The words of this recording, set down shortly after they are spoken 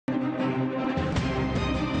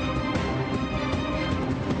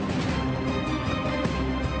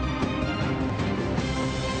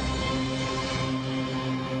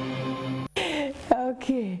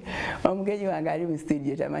Okay. Omugenyi wange ali mu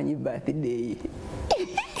studio tamanyi birthday.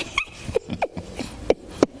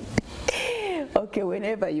 Okay,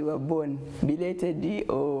 whenever you were born, belated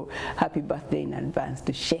or happy birthday in advance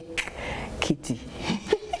to Sheikh Kiti.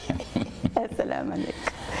 Assalamu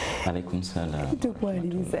alaikum. Alaikum salam.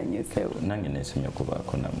 Tukwaliriza nnyo sebo. Nange nesomya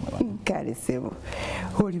kubaako nammwe. Kale sebo.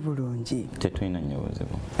 Oli bulungi. Tetulina nnyo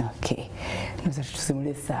buzibu. Okay. Noza tutusimule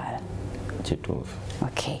essaala. Kituufu.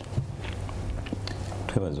 Okay.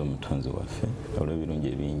 Twebaza omutonzi waffe olw'ebirungi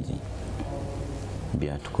ebingi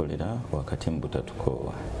byatukolera wakati mu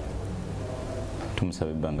butatukoowa.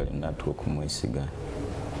 Tumusaba ebbanga lyonna atuwa okumwesiga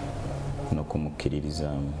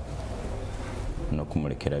n'okumukkiririzaamu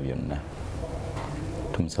n'okumulekera byonna.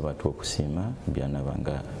 Tumusaba atuwa okusiima by'anaaba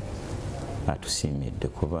nga atusiimidde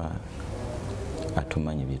kuba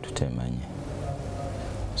atumanyi bye tuteemanyi.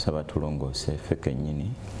 Tusaba atulongoose ffe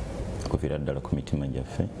kennyini okuviira ddala ku mitima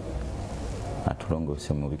gyaffe,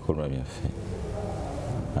 atulongoose mu bikolwa byaffe,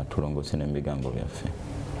 atulongoose n'ebigambo byaffe,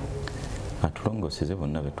 atulongooseze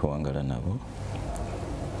bonna be tuwangala nabo,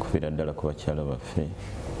 okuviira ddala ku bakyala baffe,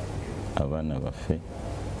 abaana baffe,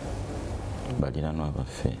 baliraanwa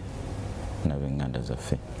baffe n'ab'eŋŋanda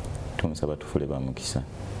zaffe. Tumusaba tufule ba mukisa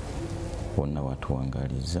wonna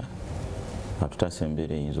watuwangaliza, atutaasa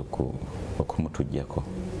embeera eyinza okumutuggyako,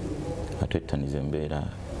 atwettaniza embeera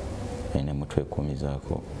ene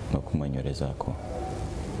mutwekuumizaako n'okumwenyolezaako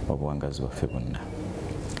obuwangazi bwaffe bwonna.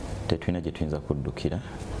 Tetulina gye tuyinza kuddukira,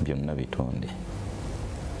 byonna bitonde.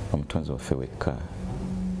 Omutonzi waffe wekka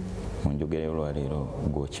mu njogera y'olwaleero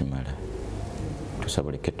gw'okimala. Tusaba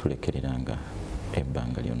oleke tulekereranga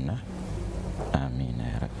ebbanga lyonna. Amiina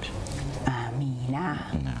ya Rabbi.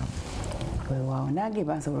 Amiina. Naam. Weewaawo nange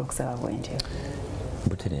bansobola okusaba bwentyo.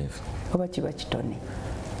 Butereevu. Oba kiba kitone.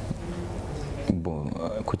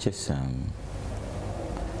 Kukyessaamu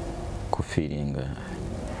kufiiringa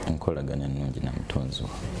enkolagana ennungi na mutonzi wo.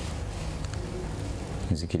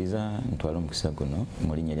 Nzikiriza ntwala omukisa guno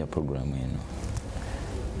mu linnya lya pulogulaamu eno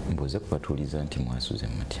mbuuze kubatuuliza nti mwasuze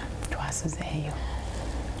mutya. Twasuzeeyo.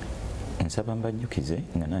 Nsaba mbajjukize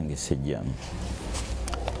nga nange sejjaamu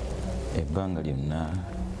ebbanga lyonna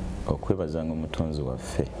okwebazanga omutonzi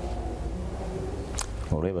waffe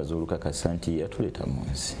olwebaza olukakasa nti yatuleeta mu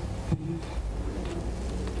nsi.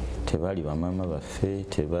 Tebaali bamaama baffe,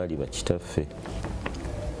 tebaali bakitaffe.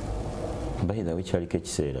 Bayira wekyaliko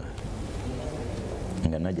ekiseera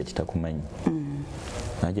nga najja titakumanyi.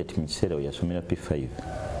 Najja ti mu kiseera we yasomera P5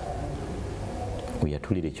 we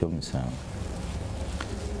yatulira ekyomusanvu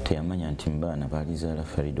teyamanya nti mbaana baalizaala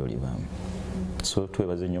Farida Olibaamu. So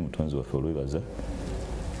twebaze nnyo omutonzi waffe olwebaza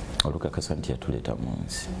olukakasa nti yatuleeta mu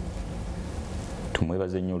nsi.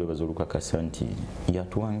 Tumwebaze nnyo olwebaza olukakasa nti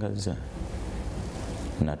yatuwangaza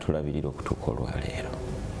n'atulabirira okutuuka olwaleero.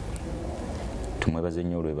 Tumwebaze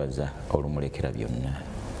nnyo olwebaza olumulekera byonna.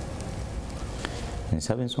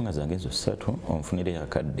 Nsaba ensonga zange ezo ssatu onfunireyo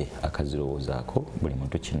akadde akazirowoozaako buli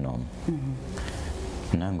muntu kinnoomu.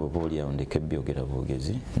 Nange oba oliawo ndeke byogera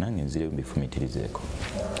bwogezi nange nzireyo mbifumitirizeeko.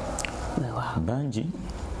 Bangi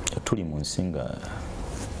tuli mu nsi nga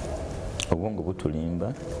obwongo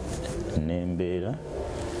butulimba n'embeera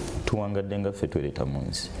tuwangadde nga ffe twereeta mu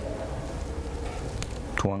nsi.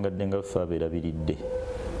 Tuwangadde nga ffe abeerabiridde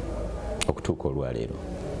okutuuka olwaleero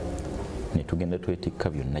ne tugenda twetikka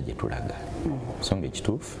byonna gye tulaga. So nga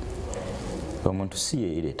ekituufu omuntu si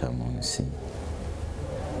yeereeta mu nsi,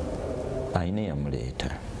 ayina eyamuleeta.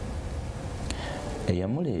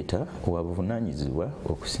 Eyamuleeta wa buvunaanyizibwa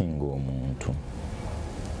okusinga omuntu.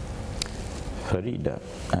 Farida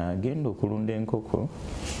agenda okulunda enkoko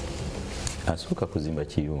asooka kuzimba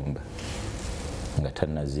kiyumba nga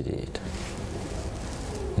tannazireeta.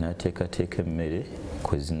 N'ateekateeka emmere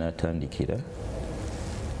kwe zinaatandikira,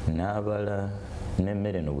 n'abala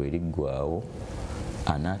n'emmere eno bw'eriggwaawo,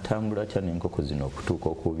 anaatambula atya n'enkoko zino okutuuka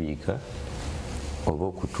okubiika oba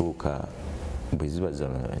okutuuka bwe ziba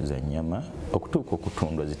za nnyama okutuuka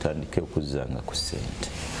okutundwa zitandike okuzzanga ku ssente.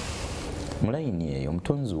 Mu layini eyo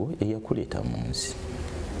omutonzi wo eyakuleeta mu nsi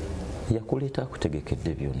yakuleeta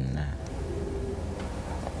akutegekedde byonna.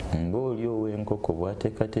 Ng'oli ow'enkoko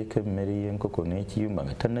bw'ateekateeka emmere y'enkoko n'ekiyumba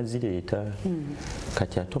nga tannazireeta.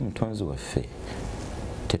 Kati ate omutonzi waffe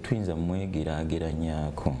tetuyinza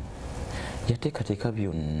mwegeraageranyaako. Yateekateeka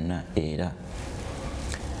byonna era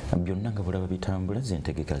byonna nga bulaba bitambula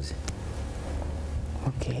z'entegeka ze.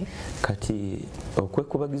 Okay. Kati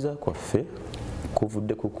okwekubagiza kwaffe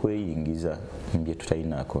kuvudde ku kweyingiza mu bye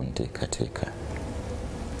tutalinaako nteekateeka.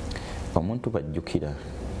 Omuntu bajjukira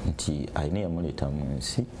nti alina yamuleeta mu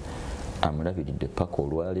nsi amulabiridde paka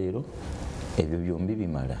olwaleero, ebyo byombi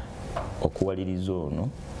bimala okuwaliriza ono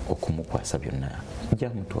okumukwasa byonna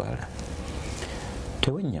gyamutwala.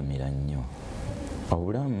 Tewennyamira nnyo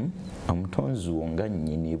obulamu omutonzi wo nga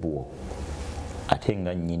nnyini bwo ate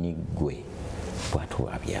nga nnyini ggwe bw'atu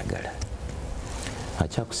wabyagala.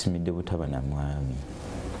 Akyakusimidde butaba na mwami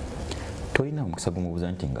tolina omukisa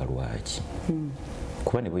gumubuuza nti nga lwaki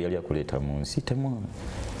kuba ne bwe yali akuleeta mu nsi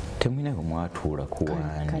temwinayo mwatuula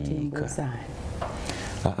kuwandiika.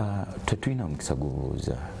 Tetulina omukisa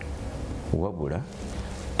gubuuza wabula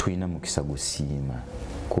tulina mukisa gusiima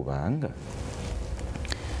kubanga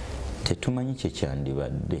tetumanyi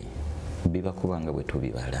kyekyandibadde biba kubanga bwe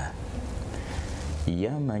tubibala.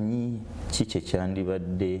 Yamanyi ki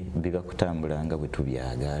kyekyandibadde biba kutambulanga bwe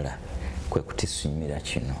tubyagala kwe kutisunyumira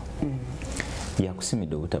kino.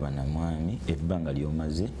 Yakusimidde obutaba na mwami ebbanga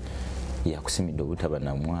lyomaze, yakusimidde obutaba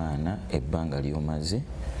na mwana ebbanga lyomaze,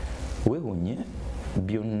 weewunye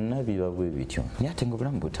byonna biba bwe bityo naye ate nga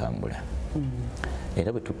obulamu butambula.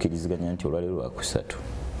 Era bwe tukkiriziganya nti olwaleero lwakusatu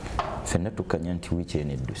ffenna tukkanya nti wiiki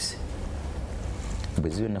eno edduse bwe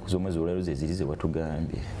ziba ennaku z'omwezi olwaleero ze ziri ze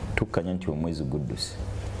watugambye tukkanya nti omwezi gudduse.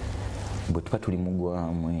 Bwe tuba tuli mu gwa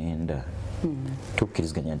mwenda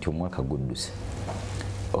tukkiriziganya nti omwaka gudduse.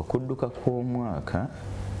 Okudduka kw'omwaka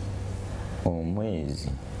omwezi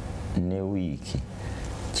ne wiiki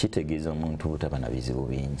kitegeeza omuntu butaba na bizibu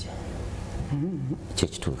bingi.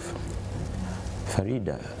 Kyekituufu.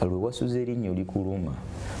 Farida lwe wasuza erinnya olikuluma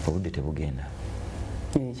obudde tebugenda.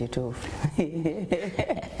 Kituufu.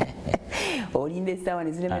 Olinda essaawa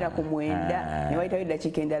ne ziremera ku 9 ne wayitawo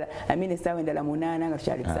eddakiika endala essaawa endala 8 nga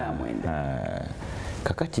tukyali ku ssaawa 9.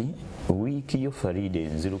 Kakati wiiki yo Farida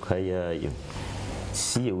enziruka yaayo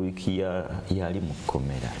si ye wiiki yali mu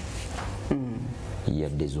kkomera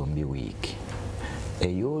yadde zombi wiiki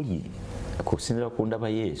ey'oli kusinziira ku ndaba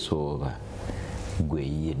yeesooba gwe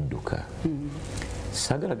yedduka.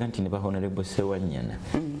 Saagalaga nti ne ba Honorable Sewanyana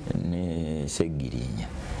ne Segirinya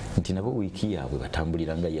nti nabo wiiki yaabwe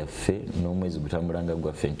batambuliranga yaffe n'omwezi gutambulanga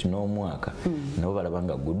gwaffe nti n'omwaka nabo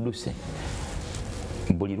balabanga gudduse.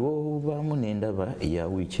 Buli lw'obaamu n'endaba eya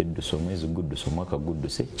wiiki edduse omwezi gudduse omwaka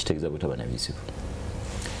gudduse kitegeeza butaba na bizibu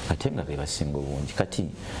ate nga be basinga obungi. Kati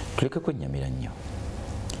tulekeko ennyamira nnyo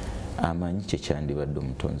amanyi kyekyandibadde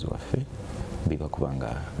omutonzi waffe biba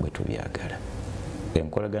kubanga bwe tubyagala.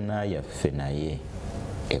 Enkolagana yaffe naye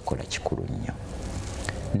ekola kikulu nnyo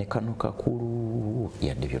ne kano kakulu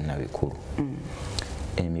yadde byonna bikulu.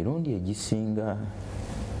 Emirundi egisinga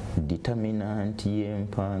determinant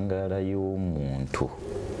y'empangala y'omuntu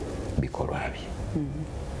bikolwa bye.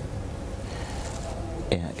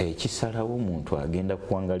 Ekisalawo omuntu agenda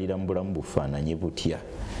kuwangalira mu bulamu bufaananye butya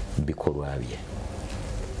bikolwa bye.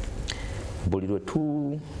 Buli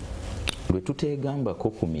lwe tuteegambako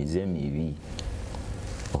ku mize mibi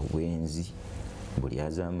obwenzi buli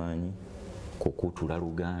az'amaanyi kukuutula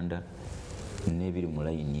luganda n'ebiri mu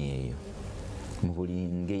layini eyo mu buli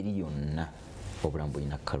ngeri yonna obulamu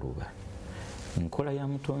bulina kaluba. Nkola ya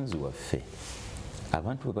mutonzi waffe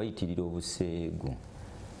abantu bwe bayitirira obuseegu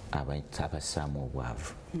abasaamu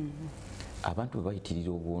obwavu abantu bwe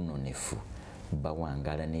bayitirira obwononefu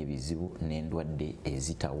bawangala n'ebizibu n'endwadde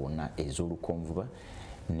ezitawona ez'olukonvuba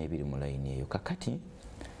n'ebiri mu layini eyo. Kakati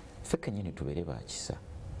ffe kennyini tubeere bakisa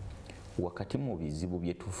wakati mu bizibu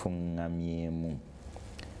bye tufuŋŋamyemu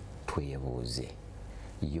twebuuze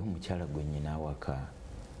ye omukyala gwe nnyina awaka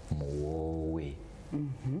muwoowe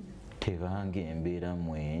tebanga embeera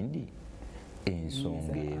mwendi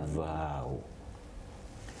ensonga evaawo.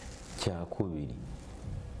 Kyakubiri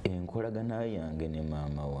enkolagana yange ne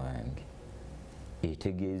maama wange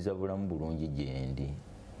etegeeza bulamu bulungi gye ndi.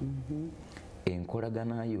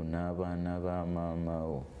 Enkolagana yo n'abaana ba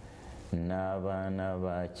maamawo n'abaana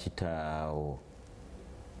ba kitaawo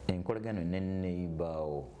enkolagano ne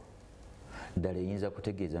neighbor ddala eyinza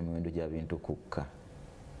kutegeeza miwendo gya bintu kukka.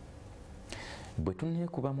 Bwe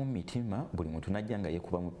tuneekuba mu mitima buli muntu najja nga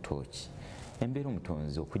yeekuba mu ttooki embeera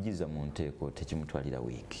omutonzi okugiza mu nteeko tekimutwalira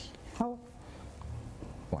wiiki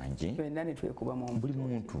wangi buli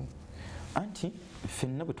muntu. Anti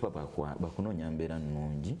ffenna bwe tuba bakunoonya mbeera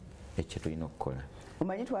nnungi ekyo tulina okukola.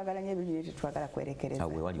 Omanyi twagala nnyo ebintu bye tetwagala kwerekereza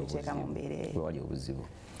tuteeka mu mbeera eyo. Wewali obuzibu.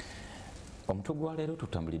 Omutwe gwa leero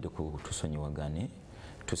tutambulidde ku tusonyiwagane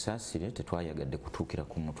tusaasire tetwayagadde kutuukira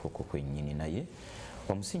ku mutwe okwo kwennyini naye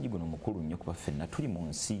omusingi guno mukulu nnyo kuba ffenna tuli mu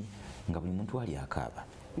nsi nga buli muntu wali akaaba.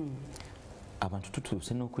 Abantu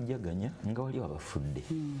tutuuse n'okujaganya nga wali abafudde.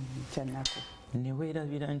 Ne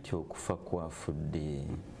weerabira nti okufa kwafudde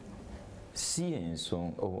si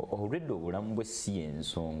ensonga olwedde obulamu bwe si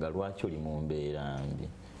ensonga lwaki oli mu mbeera mbi.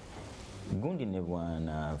 Gundi ne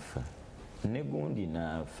bwanaafa ne gundi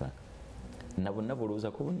naafa nabo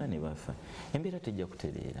bolowooza ku bonna ne bafa embeera tejja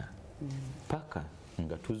kutereera paka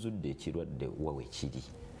nga tuzudde ekirwadde wawe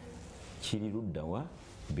kiri ludda wa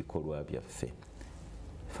bikolwa byaffe.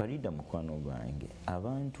 Farida mukwano gwange,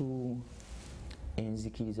 abantu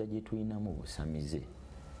enzikiriza gye tulinamu busamize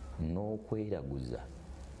n'okweraguza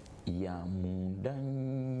ya munda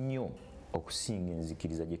nnyo okusinga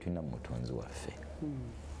enzikiriza gye tulina mu mutonzi waffe.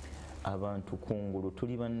 Abantu kungulu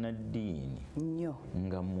tuli bannaddiini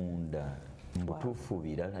nga munda mbutuufu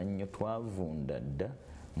birala nnyo, twavunda dda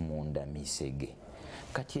munda misege.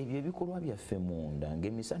 Kati ebyo ebikolwa byaffe munda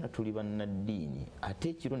ng'emisana tuli bannaddiini ate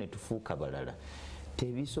ekiro ne tufuuka balala,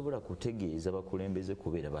 tebisobola kutegeeza bakulembeze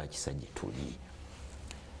kubeera bakisa gye tuli.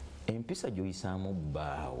 Empisa gy'oyisaamu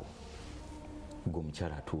bbaawo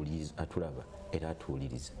g'omukyala atulaba era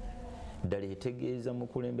atuwuliriza, ddala etegeeza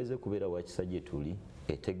mukulembeze kubeera wakisa gye tuli,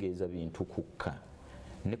 etegeeza bintu kukka.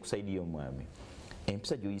 Ne ku sayidi y'omwami,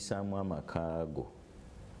 empisa gy'oyisaamu amakaago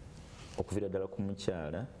okuviira ddala ku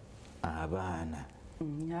mukyala, abaana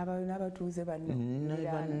n'abatuuze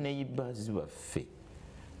banneighbours baffe,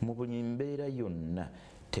 mu buli mbeera yonna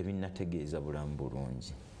tebinnategeeza bulamu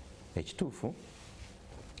bulungi. Ekituufu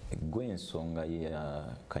gwe ensonga ya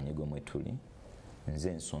kanyego mwe tuli, nze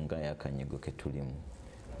ensonga ya kanyego ke tulimu,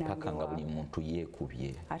 paka nga buli muntu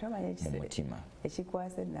yeekubye mu mutima.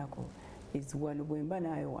 Ekikwasa ennaku wano bwe mba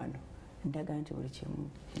naayo wano ndaga nti buli kimu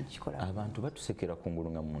nkikola. Abantu batusekera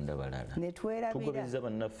kungulu nga munda balala, tugobeza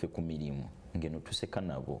bannaffe ku mirimu ngeno tuseka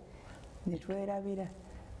nabo, ne twerabira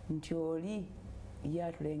nti oli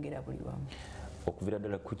yatulengera buli wamu okuviira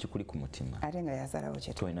ddala ku kikuli ku mutima, ate nga yasalawo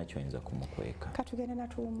kye tolina kyoyinza kumukweka. Katugende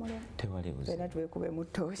natuwummule, tewali buzibu, era twekube mu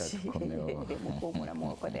ttooki mukuumula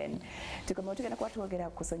mwokoden. Tukomeo tugenda kuba twogera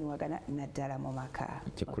ku kusonyiwagana naddala mu maka.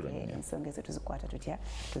 Ensonga ezo tuzikwata tutya,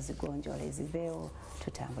 tuzigonjoola eziveewo,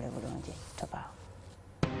 tutambule bulungi. Topaawo.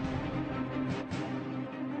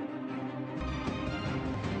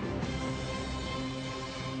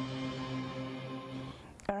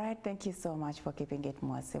 Thank you so much for keeping it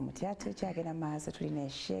MwasuzeMutya. Tukyagenda maaso tulina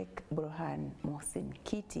Sheikh Burhan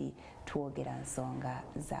Kiti twogera nsonga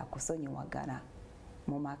za kusonyiwagana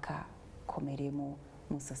mu maka, ku mirimu,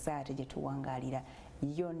 mu society gye tuwangaalira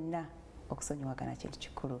yonna. Okusonyiwagana kintu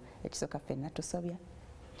kikulu. Ekisooka ffenna tusobya,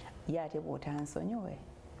 ye ate bw'otansonyiwe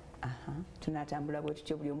tunatambula bwe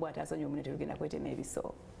tutyo, buli omu bw'atasonyiwe munne tugenda kwetema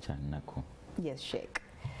ebisoo. Kyannako. Yes, Sheikh.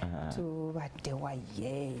 Tubadde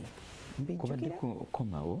waye. Kubadde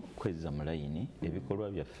kukomawo kwezza mu layini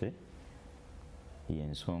ebikolwa byaffe,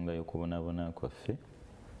 y'ensonga y'okubonaabona kwaffe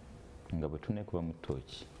nga bwe tuneekuba mu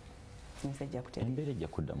ttooki, embeera ejja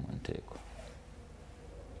kudda mu nteeko.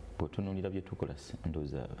 Bw'otunuulira bye tukola,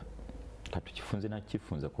 ndowooza katukifunze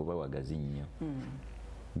nakifunza kuba wagazi nnyo.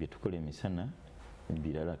 Bye tukola emisana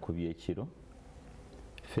birala ku byekiro,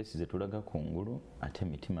 feesi ze tulaga kungulu ate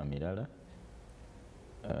emitima mirala.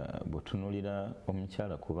 Bw'otunuulira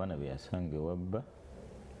omukyala ku baana be yasanga ewabba,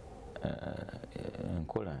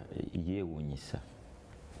 enkola yeewuunyisa.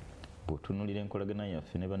 Bw'otunuulira enkolagana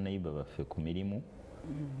yaffe ne bannayiba baffe ku mirimu,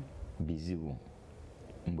 bizibu.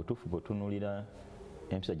 Mu butuufu bw'otunuulira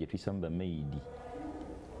empisa gye tuyisamu bameyidi,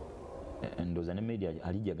 ndowooza ne meyidi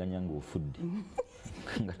alijaganya ng'ofudde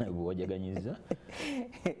nga nawe bwe wajaganyiza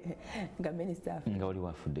nga wali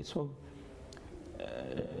wafudde. So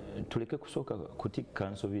tuleke kusooka kutikka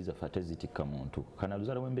nsobi zaffe ate zitikka muntu. Kana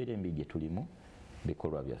luzaala w'embeera embi gye tulimu,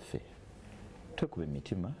 bikolwa byaffe twekuba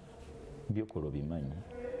emitima, byokola obimanyi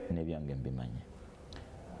n'ebyange mbimanyi,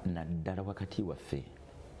 naddala wakati waffe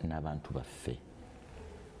n'abantu baffe.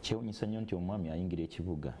 Kyewuunyisa nnyo nti omwami ayingira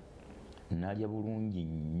ekibuga n'alya bulungi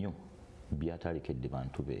nnyo by'atalekedde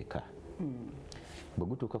bantu beeka. Bwe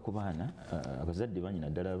gutuuka ku baana, abazadde banyi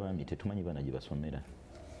naddala abaami tetumanyi baana gye basomera.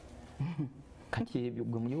 Kati ebyo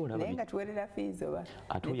gwe muyola nga tuwerera fees oba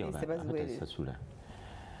abatasasula.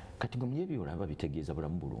 Kati gwe muyebi olaba bitegeeza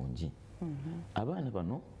bulamu bulungi. Abaana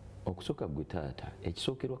bano okusooka gwe taata,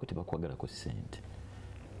 ekisookerwako tebakwagalako ssente.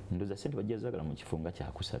 Ndowooza ssente bajja zaagala mu kifo nga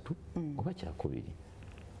kyakusatu oba kyakubiri.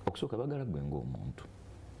 Okusooka bagala gwe ng'omuntu.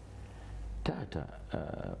 Taata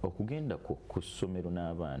okugenda ku ssomero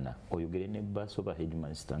n'abaana oyogere ne bbaasi oba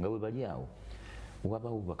headmaster nga bwe bali awo,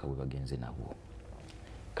 wabaawo bubaka bwe bagenze nabwo.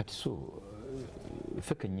 Kati so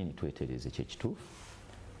ffe kennyini twetereeze kyekituufu.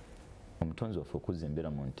 Omutonzi waffe okuzza embeera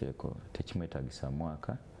mu nteeko tekimwetaagisa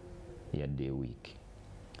mwaka yadde ewiiki.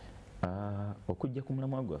 Okujja ku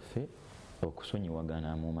mulamwa gwaffe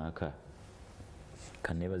okusonyiwagana mu maka,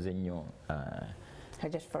 kanneebaze nnyo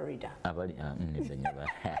abali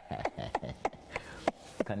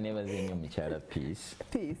kanneebaze nnyo mukyala Peace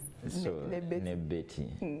ne Betty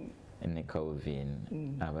ne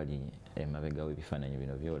Calvin abali emabega w'ebifaananyi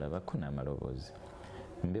bino byolabako n'amaloboozi.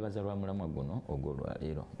 Mbebaza lwa mulamwa guno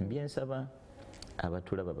ogw'olwaleero. Byensaba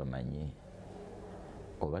abatulaba bamanyi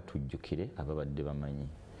oba tujjukire ababadde bamanyi.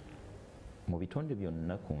 Mu bitonde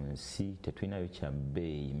byonna ku nsi tetulinayo kya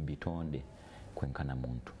bbeeyi mu bitonde kwenkana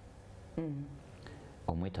muntu.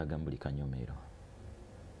 Omwetaaga mu buli kanyomero.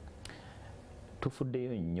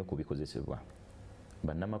 Tufuddeyo nnyo ku bikozesebwa.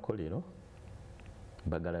 Bannamakolero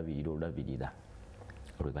bagalabirira olabirira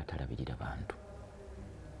olwe batalabirira bantu.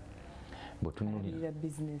 Botunulira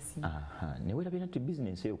business. Ne werabira nti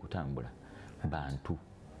business ey'okutambula bantu.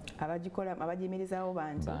 Abagikola abajimirizawo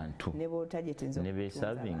bantu. Ne botajetinzo. Ne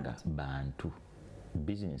besavinga bantu.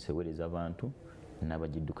 Business ewereza bantu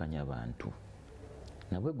n'abagiddukanya bantu.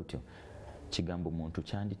 Nabwe gutyo kigambo muntu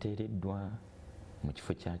kyanditeereddwa mu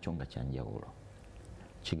kifo kyakyo nga kyanjawulo.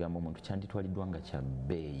 Kigambo muntu kyanditwaliddwa nga kya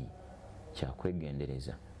bbeeyi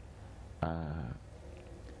kyakwegendereza.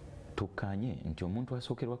 Tukanye nti omuntu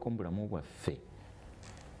asookerwako mu bulamu bwaffe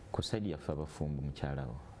ku saidi yaffe abafumbo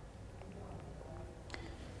mukyalawo.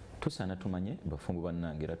 Tusaana tumanye bafumbo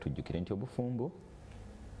bannange era tujjukire nti obufumbo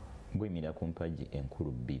bweyimirira ku mpagi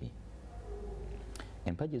enkulu bbiri.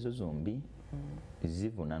 Empagi ezo zombi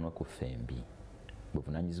zivunaanwa ku ffembi.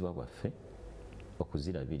 Buvunaanyizibwa bwaffe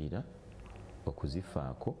okuzirabirira,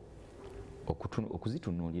 okuzifaako,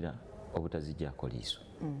 okuzitunuulira obutaziggyako liiso.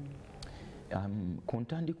 Ku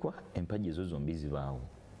ntandikwa empagi ezo zombi zibaawo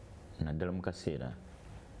naddala mu kaseera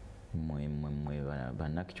mwe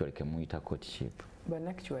bannakitwale ke muyita courtship.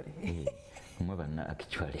 Bannakitwale? Mwe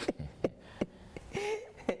bannakitwale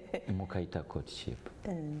mukayita courtship.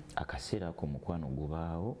 Akaseera ako mukwano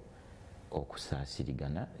gubaawo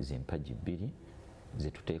okusaasirigana z'empagi bbiri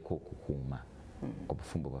ze tuteeka okukuuma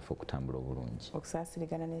obufumbo bwaffe okutambula obulungi.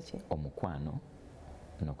 Okusaasirigana n'eki? Omukwano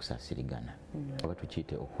n'okusaasirigana. Oba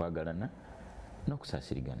tukiyite okwagalana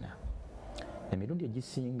n'okusaasirigana. Emirundi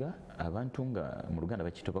egisinga abantu nga mu Luganda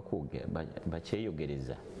bakiyita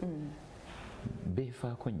bakyeyogereza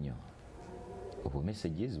beefaako nnyo. Obwo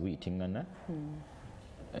messages buyitiŋŋana,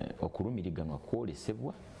 okulumiriganwa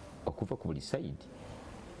kwolesebwa okuva ku buli sayidi.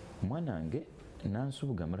 Mwanange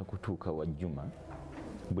nansubuga amala kutuuka wa Juma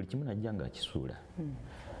buli kimu najja nga akisuula.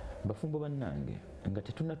 Bafumbo bannange nga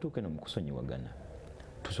tetunnatuuka eno mu kusonyiwagana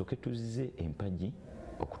tusooke tuzze empagi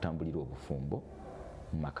okutambulira obufumbo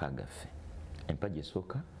mu maka gaffe. Empagi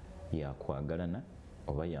esooka yakwagalana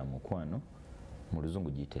oba ya mukwano, mu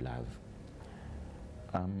Luzungu giyite love.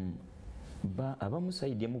 Abamu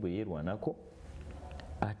sayidi emu bwe yeerwanako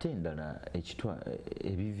ate endala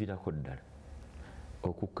ebiviirako ddala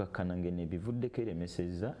okukkakkana ng'eno ebivuddeko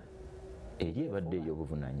eremesezza eri ebadde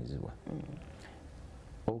ey'obuvunaanyizibwa.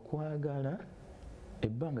 Okwagala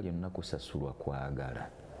ebbanga lyonna kusasulwa kwagala.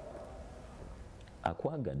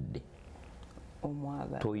 Akwagadde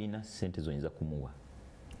toyina ssente z'oyinza kumuwa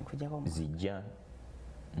zijja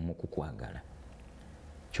mu kukwagala.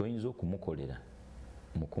 Ky'oyinza okumukolera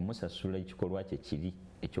mu kumusasula ekikolwa kye kiri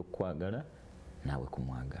eky'okwagala naawe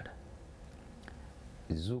kumwagala.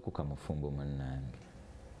 Zuukuka mufumbo munnange,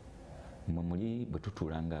 mwe muli bwe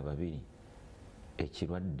tutuulanga ababiri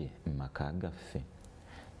ekirwadde mu maka gaffe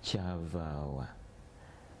kyavaawa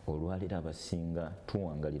olwaleero abasinga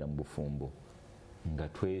tuwangalira mu bufumbo nga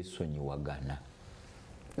twesonyiwagana.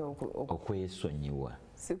 Okwesonyiwa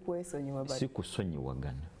si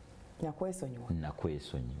kusonyiwagana.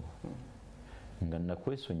 Nakwesonyiwa. Nga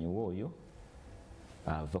nakwesonyiwa oyo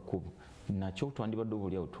ava ku nakyo twandibadde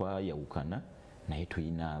obulyawo twayawukana naye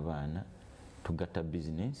tuyina abaana tugatta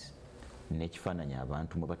bizinesi n'ekifaananyi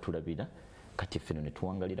abantu mwe batulabira. Kati ffeno ne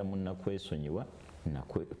tuwangalira mu nakwesonyiwa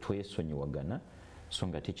twesonyiwagana, so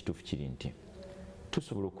nga ate ekituufu kiri nti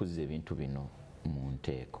tusobola okuzza ebintu bino mu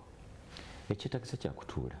nteeko. Ekyetagisa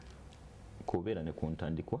kyakutuula kubeera ne ku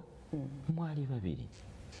ntandikwa mwali babiri,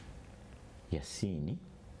 Yasiini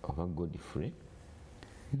oba Godfrey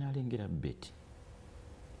n'alengera Betty.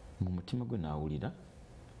 Mu mutima gwe n'awulira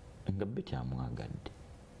nga Betty amwagadde,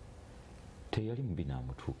 teyali mubi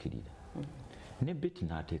n'amutuukirira. Ne Betty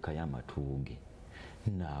n'ateekayo amatu ge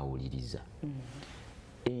n'awuliriza.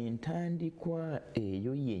 Entandikwa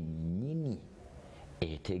eyo yennyini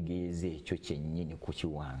etegeeza ekyo kyennyini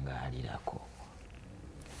kukiwangaalirako.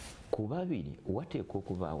 Ku babiri wateeka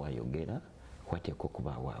okubaawo ayogera, wateeka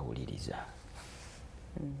okubaawo awuliriza.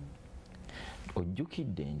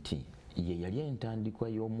 Ojjukidde nti ye yali entandikwa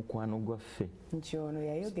y'omukwano gwaffe. Nti ono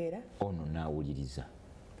yayogera, ono n'awuliriza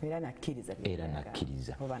era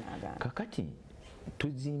nakkiriza. Kakati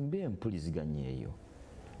tuzimbe empuliziganya eyo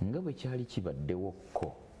nga bwe kyali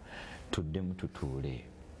kibaddewokko, tuddemu tutuule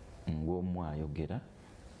ng'omu ayogera,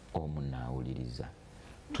 omu n'awuliriza.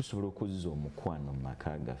 tusobola okuzza omukwano mu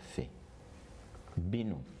maka gaffe.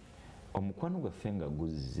 Bino omukwano gwaffe nga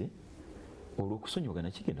guzze olwo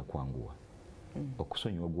okusonyiwagana kigenda kwanguwa.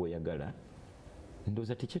 Okusonyiwa gw'oyagala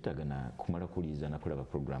ndowooza tekyetaaga na kumala kuliiza na kulaba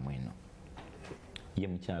puroguramu eno. Ye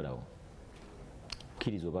mukyalawo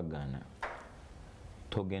kkiriza oba gaana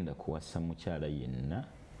togenda kuwasa mukyala yenna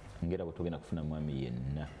ngera bwe togenda kufuna mwami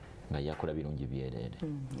yenna nga yakola birungi byereere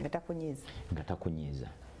nga takunyiiza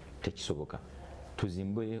tekisoboka.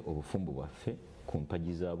 Tuzimbe obufumbo bwaffe ku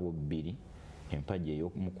mpagi zaabwo bbiri, empagi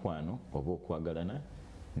ey'omukwano oba okwagalana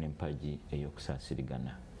n'empagi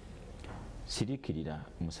ey'okusaasirigana. Siriikirira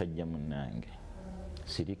musajja munnange,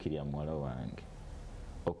 siriikirira muwala wange,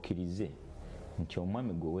 okkirize nti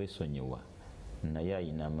omwami gwe weesonyiwa naye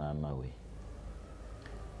ayina maama we.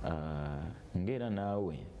 Ng'era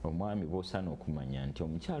naawe omwami bw'osaana okumanya nti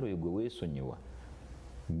omukyalo oyo gwe weesonyiwa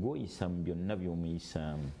gw'oyisa mu byonna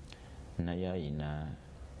by'omuyisaamu naye ayina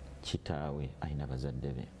kitaawe, ayina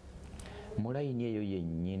bazadde be. Mu layini eyo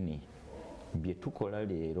yennyini bye tukola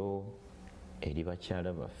leero eri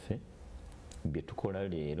bakyala baffe, bye tukola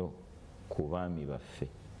leero ku baami baffe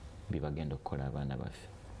bye bagenda okukola abaana baffe.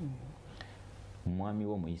 Mwami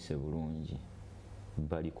wo muyise bulungi,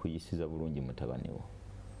 bali kuyisiza bulungi mutabani wo.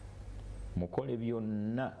 Mukole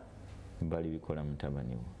byonna bali bikola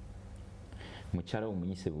mutabani wo. Mukyala wo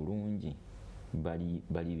muyise bulungi,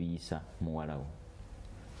 bali biyisa muwala wo.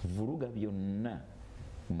 Vuluga byonna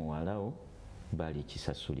muwala wo bali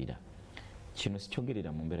kisasulira. Kino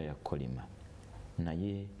sikyogerera mu mbeera ya kolima,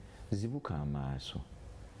 naye zibuka amaaso.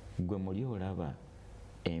 Gwe muli olaba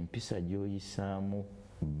empisa gy'oyisaamu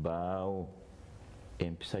bbaawo,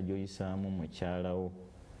 empisa gy'oyisaamu mukyalawo,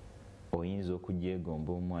 oyinza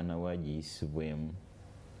okugyegomba omwana we agiyisibwemu.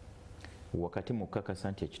 Wakati mu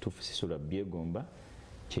kkakasa nti ekituufu sisula byegomba,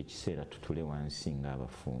 kyekiseera tutule wansi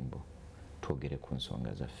ng'abafumbo twogere ku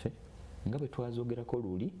nsonga zaffe nga bwe twazoogerako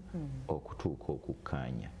luli okutuuka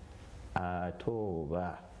okukkaanya. Ate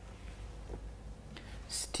oba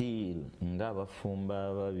still ng'abafumbo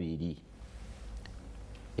ababiri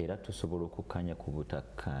era tusobola okukkaanya ku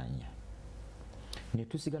butakkaanya ne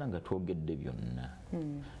tusigala nga twogedde byonna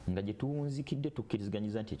nga gye tuwunzikidde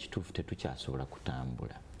tukkiriziganyiza nti ekituufu tetukyasobola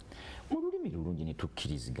kutambula. Mu lulimi lulungi ne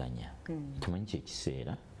tukkiriziganya tumanyi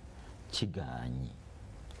kyekiseera kigaanyi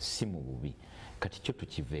si mu bubi. Kati kyo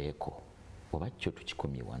tukiveeko oba kyo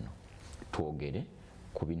tukikomye wano twogere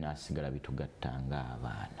ku binaasigala bitugatta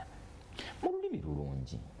ng'abaana mu lulimi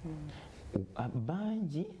lulungi.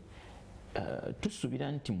 Bangi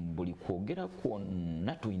tusuubira nti mu buli kwogera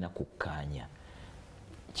kwonna tulina kukkaanya.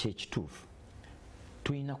 Kyekituufu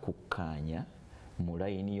tulina kukkaanya mu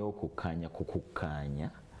layini y'okukkaanya ku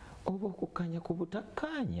kukkaanya oba okukkaanya ku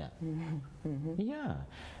butakkaanya.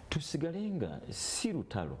 Tusigale nga si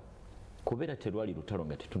lutalo, kubeera terwali lutalo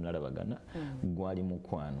nga tetunalabagana, gwali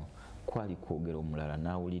mukwano, kwali kwogera omulala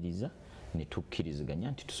n'awuliriza ne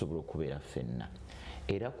tukkiriziganya nti tusobola okubeera ffenna.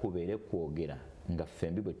 Era kubeere kwogera nga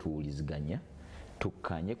ffembi bwe tuwuliziganya,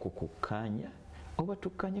 tukkaanye ku kukkaanya oba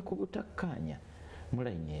tukkaanye ku butakkaanya mu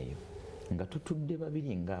layini eyo nga tutudde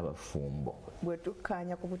babiri ng'abafumbo. Bwe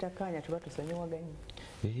tukkaanya ku butakkaanya tuba tusonyiwaganye.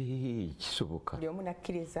 Kisoboka. Buli omu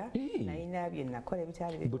nakkiriza nayina bye nakola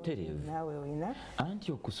ebitali butereevu. Naawe olina.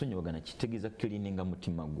 Anti okusonyiwagana kitegeeza kirininga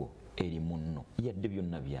mutima gwo eri munno yadde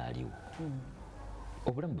byonna byaliwo.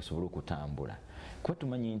 Obulamu busobola okutambula. Kuba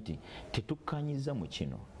tumanyi nti tetukkaanyiza mu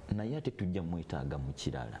kino naye ate tujja mwetaaga mu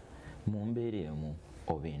kirala mu mbeera emu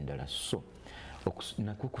oba endala. So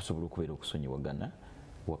nakwo kusobola okubeera okusonyiwagana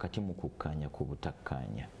wakati mu kukkaanya ku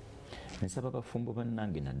butakkaanya. Nsaba abafumbo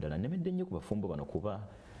bannange naddala, nemedde nnyo ku bafumbo bano kuba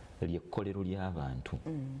lyekkolero ly'abantu.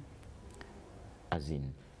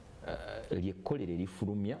 Lyekkolero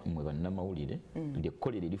erifulumya mmwe bannamawulire,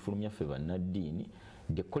 lyekkolero erifulumya ffe bannaddiini,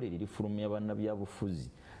 lyekkolero erifulumya bannabyabufuzi,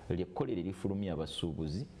 lyekkolero erifulumya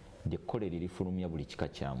abasuubuzi, lyekkolero erifulumya buli kika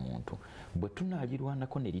kya muntu. Bwe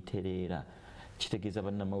tunaalirwanako ne litereera kitegeeza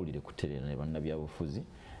bannamawulire kutereera ne bannabyabufuzi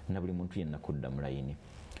na buli muntu yenna kudda mu layini.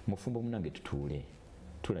 Mufumbo munange tutuule,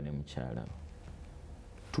 tuula ne mukyalawo,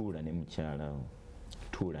 tuula ne mukyalawo,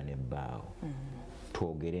 tuula ne bbaawo,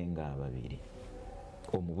 twogere ng'ababiri.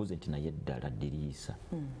 Omubuuze nti naye ddala ddiriisa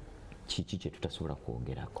kiki kye tutasobola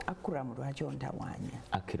kwogerako? Akuramu lwaki ontawaanya?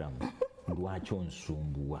 Akiramu lwaki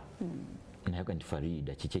onsumbuwa? Nayoga nti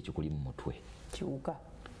Farida kiki ekikuli mu mutwe? Kiwuka.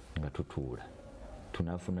 Nga tutuula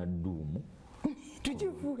tunaafuna dduumu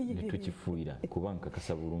tukifuuyira kuba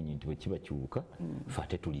nkakasa bulungi nti bwe kiba kiwuka ffe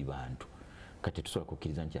ate tuli bantu. Kati tusobola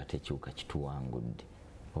kukkiriza nti ate ekiwuka kituwangudde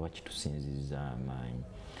oba kitusinzizza amaanyi.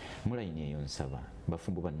 Mu layini eyo nsaba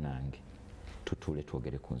bafumbo bannange tutuule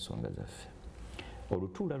twogere ku nsonga zaffe.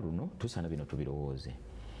 Olutuula luno tusaana bino tubirowooze.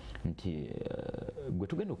 nti gwe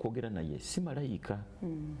tugenda okwogera naye si malayika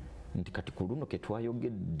nti kati ku luno ke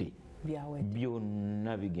twayogedde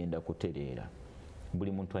byonna bigenda kutereera.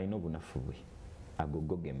 Buli muntu alina obunafu bwe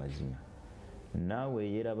agogoge mazima. Naawe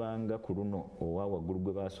yeerabanga ku luno owa waggulu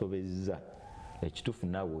gwe baasobezza ekituufu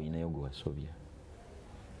naawe olinayo gwe wasobya.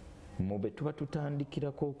 Mu be tuba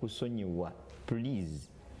tutandikirako okusonyiwa, please,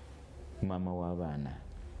 maama w'abaana,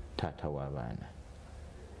 taata w'abaana,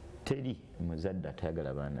 teri muzadde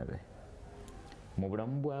atayagala baana be. Mu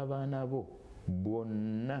bulamu bw'abaana bo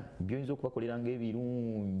bwonna by'oyinza okubakolera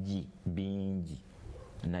ng'ebirungi bingi,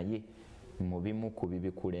 naye mu bimu ku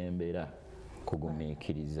bibikulembera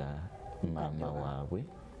kugumiikiriza maama waabwe,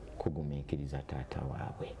 kugumiikiriza taata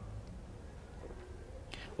waabwe.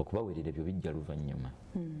 Okubaweerera ebyo bijja luvannyuma.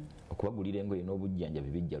 Okubagulira engoye n'obujjanjabi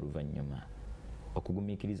bijja luvannyuma.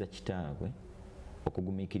 Okugumiikiriza kitaabwe,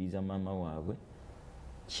 okugumiikiriza maama waabwe,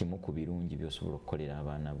 kimu ku birungi by'osobola okukolera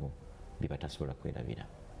abaana bo bye batasobola kwerabira.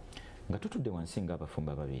 Nga tutudde wansi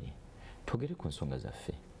ng'abafumba babiri, twogere ku nsonga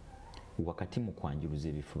zaffe wakati mu kwanjuluza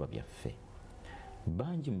ebifuba byaffe.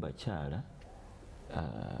 Bangi mu bakyala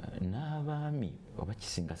n'abaami oba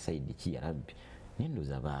kisinga sayidi ki yarabbi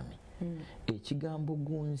n'endooza abaami ekigambo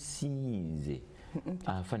gunsinze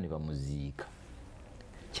afa ne bamuziika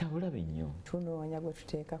kyabulabe nnyo. Tunoonya gwe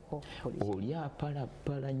tuteekako oli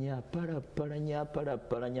apalapalanya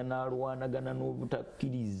n'alwanagana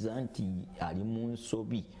n'obutakkiriza nti ali mu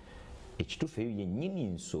nsobi. Ekituufu eyo yennyini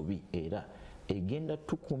nsobi era egenda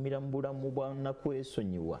tukuumira mu bulamu bwa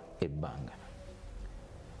nakwesonyiwa ebbanga.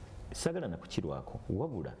 Sagala na kukirwako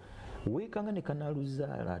wabula weekanga ne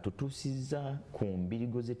kanaaluzaala atutuusizza ku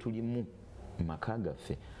mbirigo ze tulimu maka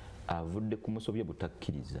gaffe avudde ku musobya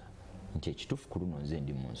butakkiriza nti ekituufu ku luno nze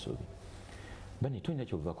ndi mu nsobi. Bane tolina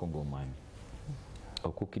kyovaako ng'omwami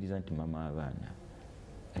okukkiriza nti maama abaana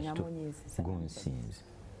gunsinze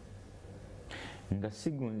nga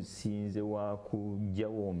si gunsinze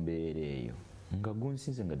wakugjawo mbeera eyo nga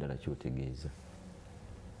gunsinze nga ddala kyotegeeza.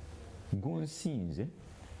 Gunsinze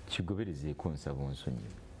kigoberezeeko nsaba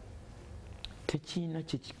onsonyiwe. Tekiina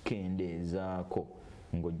kye kikendeezaako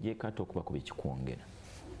ng'oggyeko ate okubakuba ekikwongera.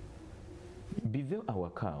 Bive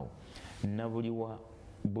awakaawo na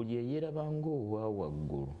buli eyeerabanga owa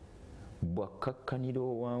waggulu bw'akkakkanira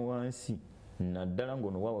owa wansi naddala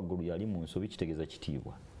ng'ono owa waggulu yali mu nsobi, kitegeeza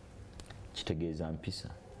kitiibwa, kitegeeza mpisa,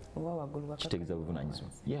 kitegeeza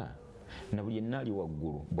buvunaanyizibwa. Na buli yenna ali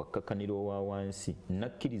waggulu bw'akkakkanira owa wansi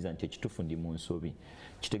nakkiriza nti ekituufu ndi mu nsobi,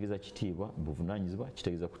 kitegeeza kitiibwa, buvunaanyizibwa,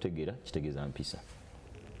 kitegeeza kutegeera, kitegeeza mpisa.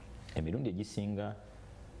 Emirundi egisinga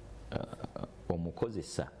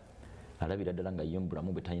omukozesa alabira ddala nga ye mu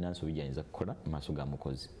bulamu bwe talina nsobi gy'ayinza kukola mu maaso ga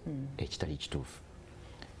mukozi ekitali kituufu.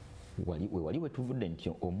 Wali wetuvudde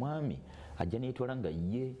nti omwami ajja neetwala nga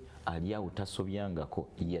ye ali awo tasobyangako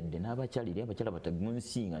yadde n'abakyala eri abakyala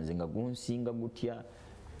batagunsinga nze nga gunsinga gutya.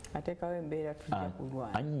 Ateekawo embeera tujja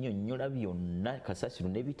kulwana. Annyonnyola byonna kasasiro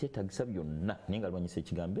n'ebiteetagisa byonna naye nga alwanyisa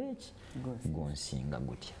ekigambo eki gunsinga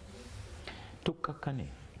gutya. Tukkakkane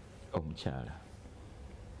omukyala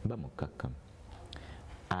bamukakkamu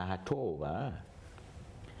ate oba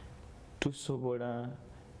tusobola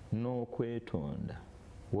n'okwetonda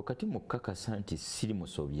wakati mu kkakasa nti siri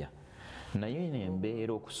musobya naye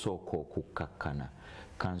nembeera okusooka okukkakkana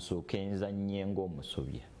kansooke nzannye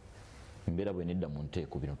ng'omusobya. Mbeera bwe nedda mu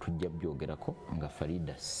nteeko bino tujja byogerako nga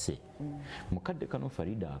Farida sse. Mukadde kano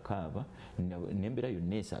Farida akaaba n'embeera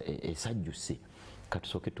yonna esajjuse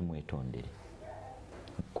katusooke tumwetondere.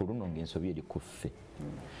 Ku luno ng'ensobi eri ku ffe.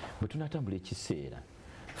 Bwe tunaatambula ekiseera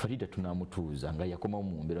Farida tunaamutuuza nga yakomawo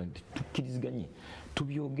mu mbeera nti tukkiriziganye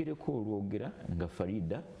tubyogereko olwogera nga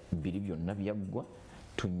Farida biri byonna byaggwa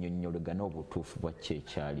tunnyonnyolegane obutuufu bwa kye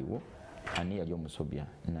ekyaliwo, ani yali omusobya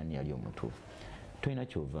nani yali omutuufu. Tolina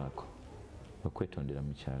kyovaako okwetondera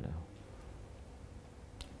mukyalawo,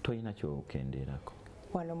 tolina kyokendeerako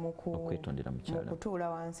okwetondera mukyalawo. Mu kutuula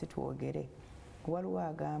wansi twogere waliwo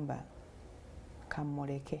agamba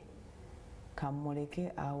kammuleke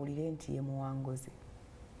awulire nti ye muwanguzi,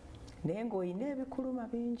 naye ng'olina ebikuluma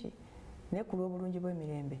bingi naye ku lw'obulungi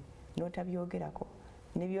bw'emirembe n'otabyogerako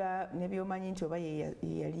ne by'omanyi nti oba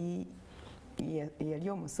yali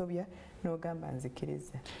omusobya n'ogamba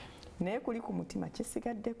nzikiriza naye kuli ku mutima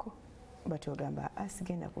kisigaddeko batogamba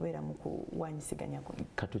asigenda kubeera mu kuwanyisiganya kuno.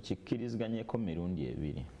 Katukikkiriziganyeko mirundi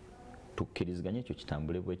ebiri, tukkiriziganye ekyo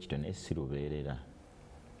kitambule bwe kityo naye si lubeerera.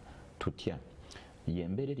 Tutya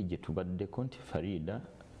yembeera eri gye tubaddeko nti Farida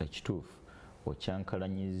ekituufu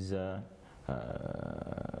okyankalanyiza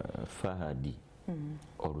Fahadi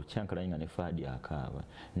olukyankalanya nga ne Fahadi akaaba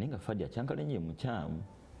naye nga Fahadi akyankalanye mukyamu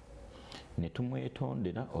ne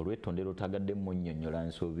tumwetondera olwetondera otagaddemu nnyonnyola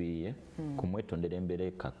nsobi ye kumwetondera embeera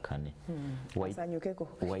ekkakkane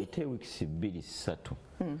wayite wiikisi 2-3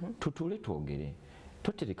 tutule twogere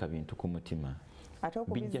totereka bintu ku mutima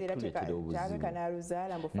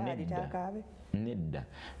nedda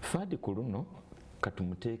Faadi ku luno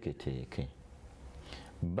katumuteeketeeke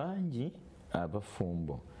bangi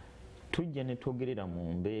abafumbo tujja ne twogerera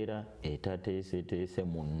mu mbeera etateeseteese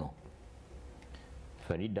munno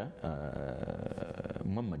Farida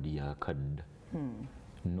Muhammad yakadda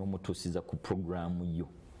n'omutuusiza ku programu yo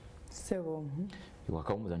sebo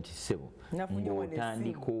wakawumuza nti sebo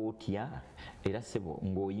ng'otandika otya era sebo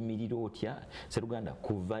ng'oyimirira otya Sseruganda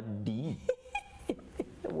kuva ddi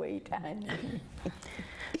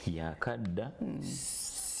yakadda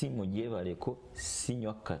si mujebaleko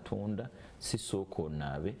sinywa Katonda sisooka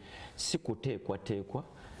onaabe sikuteekwateekwa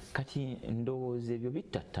kati ndowooza ebyo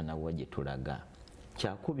bitattana wa gye tulaga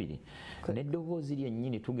kyakubiri n'eddoboozi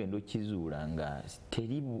lyennyini tugenda okizuula nga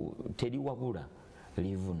teri wabula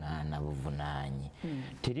livunaana buvunaanyi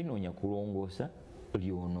terinoonya kulongoosa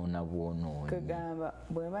lyonoona bwonoonyi kagamba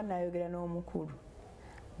bweba nayogera n'omukulu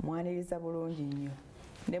mwaniriza bulungi nnyo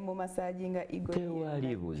ne mu masaaji nga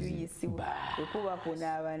tewali buzibu ekuba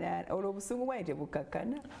kunaabana olwo obusungu bwanyi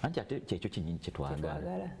tebukkakkana anti ate kyekyo kinnyini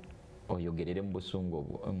kyetwagala oyogerere mu busungu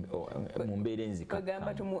mu mbeera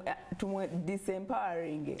enzikagamba tumu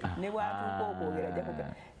disempowering ne bwatuuka okwogera jakuga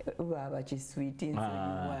baba kiswiti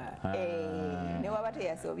nsonyiwa ne waba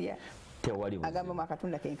teyasobya tewali agamba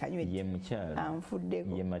mwakatunda kenkanywe ye mukyala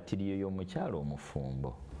anfuddeko ye matiriyo y'omukyala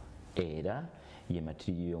omufumbo era ye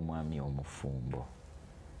matiriyo y'omwami omufumbo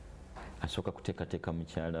asooka kuteekateeka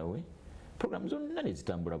mukyala we programu zonna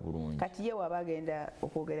nezitambula bulungi kati ye waba agenda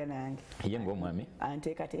okwogera nange ye ng'omwami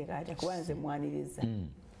anteekateeka atya kuba nze mwaniriza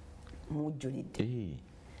mujjulidde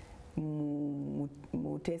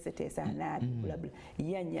muteeseteesa anaabi bulabula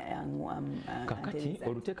kakati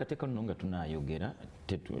oluteekateeka luno nga tunaayogera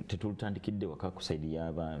tetulutandikidde waka ku saidi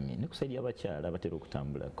y'abaami ne ku saidi y'abakyala abatera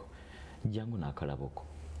okutambulako jangu n'akalaboko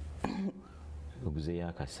oguzeeyo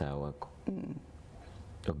akasaawako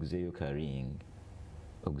oguzeeyo ka ring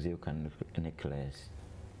oguzeeyo ka necklace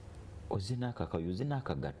ozze n'akakayo ozze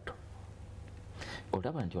n'akagatto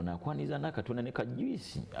olaba nti onaakwaniza n'akatunda ne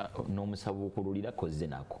kajuyisi n'omusabo okululirako ozze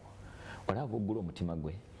nako olaba oggula omutima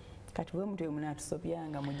gwe kati bwe mutwe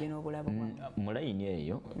munaatusobyanga mujje n'obulabo mu layini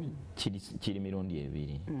eyo kiri mirundi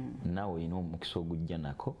ebiri naawe olina omukisa ogujja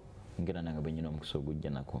nako ngera nange bwe nyina omukisa ogujja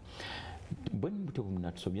nako bwe mutwe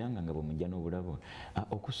munaatusobyanga nga bwe mujja n'obulabo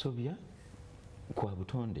okusobya kwa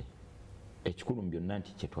butonde ekikulu byonna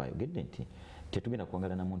nti kyetwayogedde nti tetugenda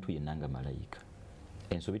kuwangala na muntu yenna nga malayika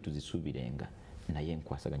ensobi tuzisuubirenga naye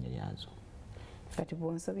enkwasaganya lyazo kati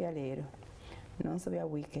bwonsobya leero nonsobya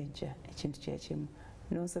wiiki ejja ekintu kyekimu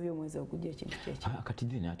nonsobya omwezi ogujja ekintu kyekimu kati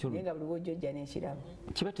naye nga buli bwojjojja n'ekirabo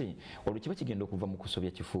olwo kiba kigenda okuva mu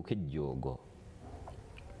kusobya kifuuka ejjoogo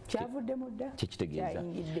kyavuddemu dda kyekitegeeza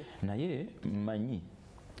naye mmanyi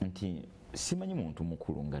nti simanyi muntu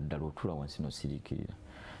mukulu nga ddala otula wansi nosiriikirira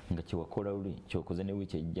nga kyewakola luli kyokoze ne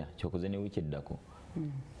wiiki ejja kyokoze ne wiiki eddako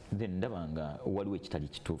then ndaba nga waliwo ekitali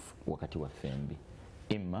kituufu wakati waffe mbi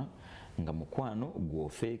imma nga mukwano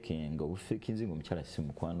gw'ofeekinga obufeekinzi ng'omukyala si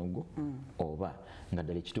mukwano gwo oba nga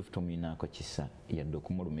ddala ekituufu tomuyinaako kisa yadde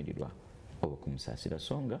okumulumirirwa oba okumusaasira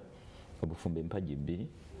so nga obufumba empagi bbiri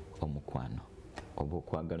omukwano oba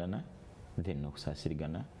okwagalana then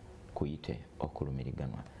n'okusaasirigana kuyite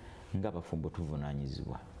okulumiriganwa ng'abafumbo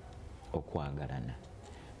tuvunaanyizibwa okwagalana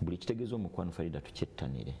buli kitegeeza omukwano Farida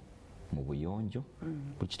tukyettanire mu buyonjo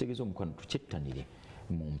buli kitegeeza omukwano tukyettanire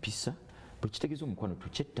mu mpisa buli kitegeeza omukwano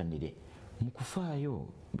tukyettanire mu kufaayo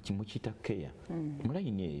kimukiyita keya mu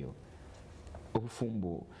layini eyo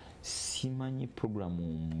obufumbo simanyi programu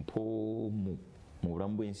mpoomu mu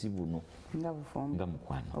bulamu bw'ensi buno nga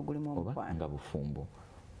mukwano oba nga bufumbo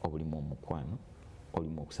obulimu omukwano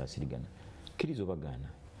olimu okusaasirigana kkiriza obagaana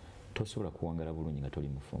tosobola kuwangala bulungi nga toli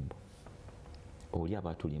mufumbo oli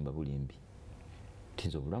abaatulimba bulimbi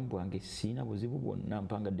tinza obulamu bwange siina buzibu bwonna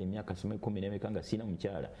mpangadde emyaka 10 nga siina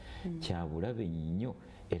mukyala kyabulabe nnyo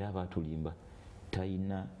era abaatulimba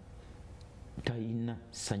tayina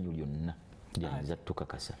ssanyu lyonna lyayinza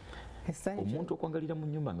tukakasa omuntu okwangalira mu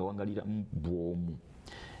nnyumba nga wangalira mu bwomu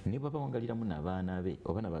ne baba wangaliramu n'abaana be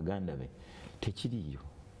oba nabaganda be tekiriyo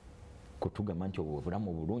kutugamba nti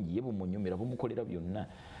obulamu bulungi ye bumunyumira bumukolera byonna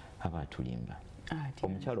abaatulimba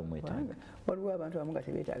omukyalo omwetaaga waliwo abantu abamu nga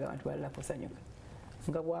tebeetaaga abantu balala kusanyuka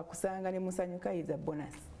nga bwakusanga ne musanyuka yiza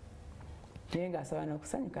bonasi naye ng'asobola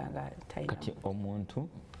n'okusanyuka nga talina kati omuntu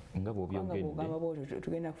nga bw'obyogedde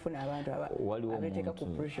tugenda kufuna abantu waliwo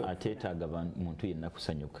omuntu ateetaaga muntu yenna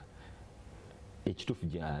kusanyuka ekituufu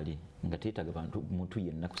gyali nga teetaaga bantu muntu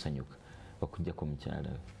yenna kusanyuka okujjako mukyala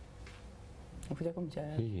we. Okujjako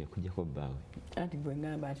mukyala? Okujjako bbaawe. Anti gwe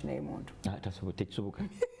ngamba ati naye muntu. Tekisoboka.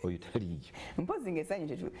 Oyo taliyo. Mpozi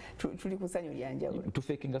ng'essanyu tuli ku ssanyu lya njawulo.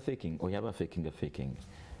 Faking. Oyo aba faking.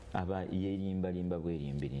 Aba yeerimbalimba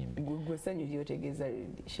bwerimbirimbi. Gwe ssanyu lyotegeeza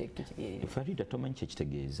Sheikh Kiti. Farida tomanyi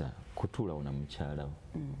kyekitegeeza kutuulawo na mukyala wo.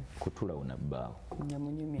 Kutuulawo na bbaawo.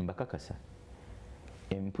 Mbakakasa.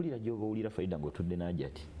 Empulira gy'oba owulira Farida ng'otudde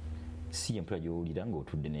n'ajati si empulira gy'owulira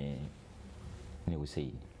ng'otudde ne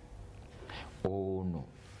Hussein. Ono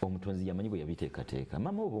omutonzi yamanyi bwe yabiteekateeka.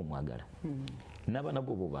 Maama oba omwagala n'abaana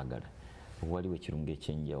bo oba obaagala. Waliwo ekirungo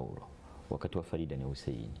ekyenjawulo wakati wa Farida ne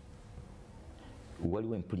Hussein.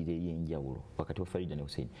 Waliwo empulira ey'enjawulo wakati wa Farida ne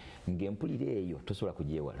Hussein. Ng'empulira eyo tosobola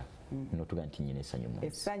kugyewala n'otuga nti nnyina essanyu mu nsi.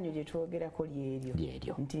 Essanyu lye twogerako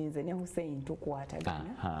lyeryo nti nze ne Hussein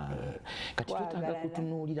tukwatagana. Kati twetaaga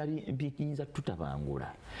kutunuulira biyinza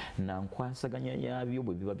tutabangula na nkwasaganya yaabyo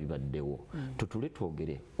bwe biba bibaddewo tutule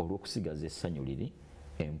twogere olw'okusigaza essanyu liri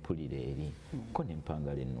empulira eri ko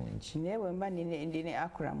n'empangala ennungi. Naye bwe mba ndine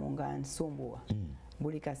Akram nga nsumbuwa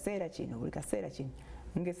buli kaseera kino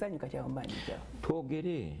ng'essanyu kati awo mba ndijjawo.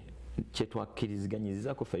 Twogere kye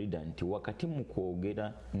twakkiriziganyizzaako Farida nti wakati mu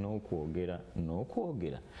kwogera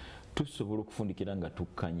n'okwogera tusobola okufundikira nga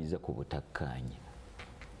tukkanyiza ku butakkaanya.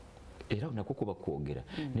 Era nako kuba kwogera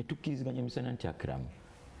ne tukkiriziganya misana nti Akram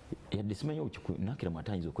yadde simanyi n'Akram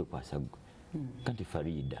atayinza okwekwasa gwe kanti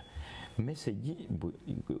Farida message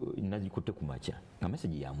nazikutte ku makya nga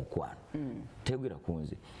message ya mukwano teogera ku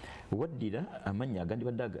nze waddira amannya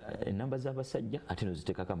agandibadde enamba z'abasajja ate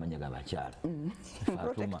noziteekako amannya g'abakyala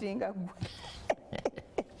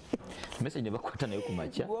message ne bakwata nayo ku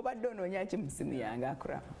makya bw'obadde onoonya ki mu simu yange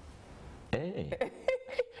Akram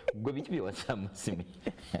gwe biki byewasa mu simu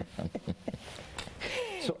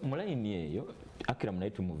so mulayini eyo Akram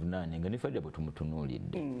naye tumuvunaane nga ne Farida bwe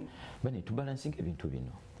tumutunuulidde bane tubalansinga ebintu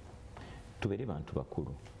bino tubeere bantu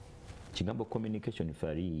bakulu. Kigambo communication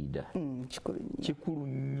Farida kikulu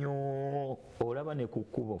nnyo. Olaba ne ku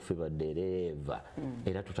kkubo ffe baddereeva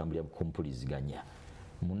era tutambulira kumpuliziganya.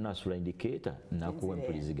 Munno asula indicator nakuwa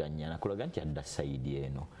empuliziganya nakulaga nti adda sayidi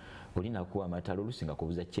eno. Oli nakuwa amatala olusinga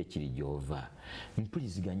kubuza ki ekiri gy'ova.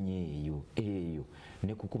 Mpuliziganya eyo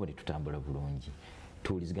ne ku kkubo ne tutambula bulungi.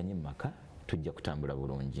 Tuwuliziganye mu maka tujja kutambula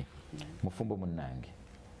bulungi. Mufumbo munnange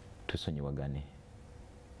tusonyiwagane.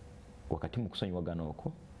 Wakati mu kusonyiwagana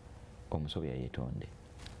okwo omusobe yeetonde.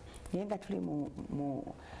 Naye nga tuli mu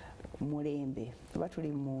mulembe oba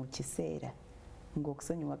tuli mu kiseera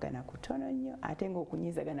ng'okusonyiwagana kutono nnyo ate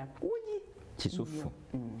ng'okunyizagana kungi kisufu.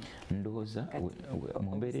 Ndowooza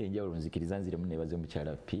mu mbeera enjawulo nzikiriza nziremu neebaze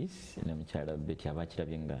mukyala Peace ne mukyala Betty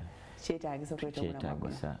abakirabye nga kyetaagisa okuleeta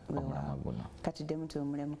omulamwa guno. Kati ddemu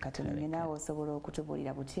tuwumulemu katono ne naawe osobola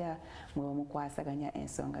okutubuulira butya mwe mukwasaganya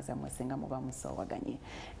ensonga zammwe singa muba musoowaganye.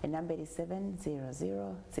 Enamba eri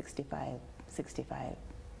 700 65 65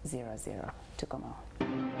 00. Tukomawo.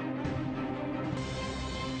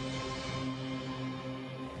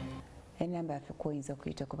 Enamba yaffe kuyinza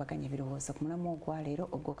okuyita okubaganya ebirowoozo ku mulamu ogwaleero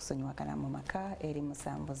ogw'okusonyiwagana mu maka eri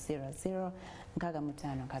 700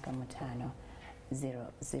 65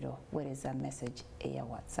 00. Weereza message eya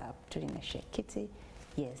WhatsApp. Tulina Sheikh Kiti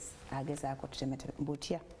yes agezaako tutemete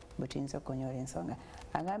butya bwe tuyinza okonyoola ensonga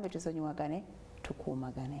agambye tusonyiwagane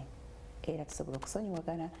tukuumagane era tusobola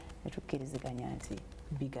okusonyiwagana ne tukkiriziganya nti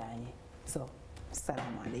biganye. So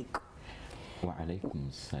salamu alaikum. Wa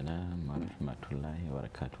alaikum salam wa rahmatullahi wa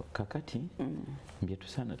barakatuh. Kakati mbye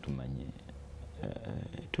tusaana tumanye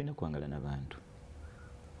tulina kuwangala n'abantu.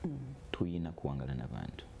 Tuyina kuwangala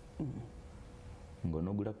n'abantu.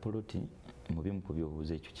 Ng'onogula poloti mu bimu ku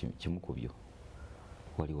by'obuuza ekyo kimu ku byo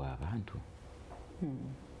waliwo abantu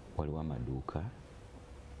waliwo amaduuka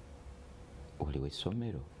waliwo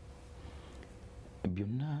essomero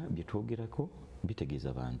byonna bye twogerako bitegeeza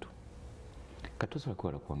abantu kati osobola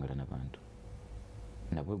kuwala kuwangala n'abantu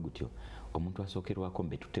nabwe gutyo omuntu asookerwako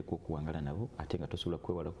mbe tuteekwa okuwangala nabo ate nga tosobola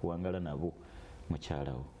kwewala kuwangala nabo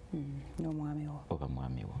mukyalawo n'omwami wo oba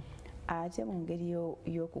mwami wo. Ate mu ngeri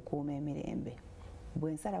y'okukuuma emirembe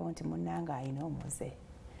bwe nsalawo nti munnange ayina omuze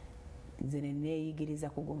nze ne neeyigiriza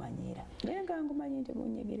kugumanyiira naye nga ngumanyi nti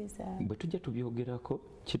gunyigiriza. Bwe tujja tubyogerako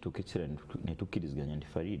kituuka ekiseera ne tukkiriziganya nti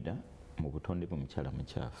Farida mu butonde bwe mukyala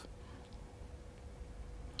mukyafu.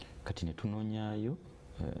 Kati ne tunoonyaayo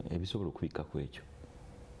ebisobola okubikkaku ekyo.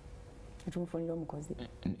 Netumufunira omukozi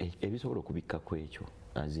ebisobola okubikkaku ekyo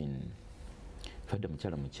azin Farida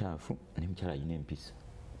mukyala mukyafu ne mukyala ayina empisa.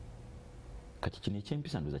 Kati kino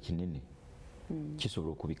ekyempisa ndoza kinene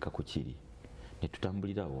kisobola okubikkaku kiri ne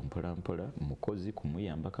tutambulira awo mpola mpola mukozi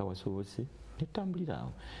kumuyambako awasobose ne tutambulira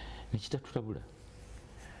awo ne kitatulabula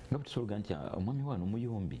nga bwe tusobola nti omwami wano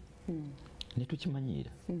muyombi ne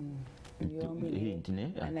tukimanyiira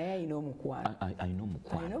naye alina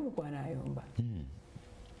omukwano ayomba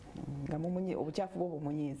nga obukyafu bwe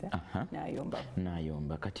bumunyiiza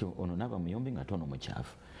n'ayomba kati ono naaba muyombi nga tono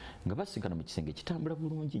mukyafu nga basinkana mu kisenge kitambula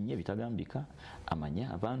bulungi nnyo ebitagambika amanya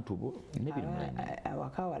abantu bo nebiri mulayini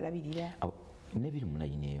awaka walabirira nebiri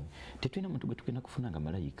mulayini eyo tetulina muntu gwe tugenda kufuna nga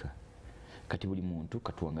malayika kati buli muntu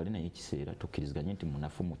katuwangale naye ekiseera tukkiriziganye nti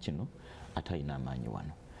munafu mu kino ate alina amaanyi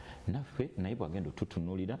wano naffe naye bwagenda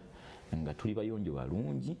otutunuulira nga tuli bayonjo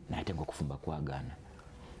balungi naye ate ngaokufumba kwagaana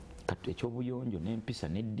kati ekyobuyonjo n'empisa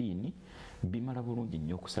n'eddiini bimala bulungi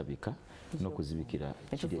nnyo okusabika n'okuzibikira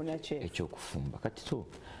ekyokufumba kati so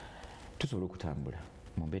tusobola okutambula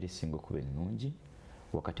mu mbeera esinga okuba ennungi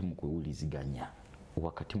wakati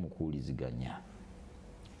mu kuwuliziganya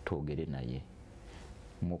twogere naye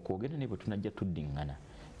mu kwogera naye bwe tunajja tuddiŋŋana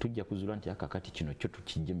tujja kuzuula nti akakati kino kyo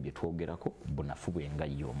tukijje mu bye twogerako bunafu bwenga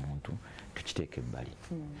ye omuntu tukiteeka ebbali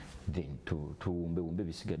then tuwumbewumbe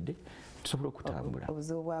bisigadde tusobole okutambula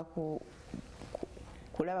obuzibu bwa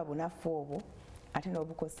kulaba bunafu obwo ate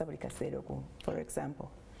n'obukozesa buli kaseera oku for example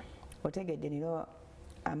otegedde nino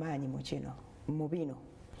amaanyi mu bino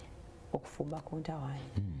okufumba ku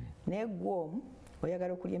ntawaanyi naye gwe omu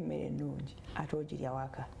oyagala okulya emmere ennungi ate ogirya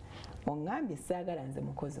waka oŋŋambye saagala nze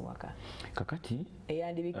mukozi waka kakati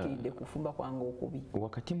eyandibikkiridde kufumba kwange okubi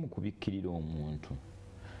wakati mu kubikkirira omuntu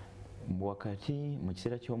wakati mu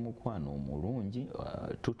kiseera ky'omukwano omulungi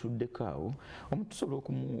tutuddeko awo omuntu tusobola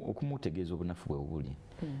okumutegeeza obunafu bwe buli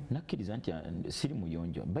nakkiriza nti siri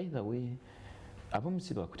muyonjo by the way abamu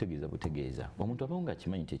si bakutegeeza butegeeza omuntu abawo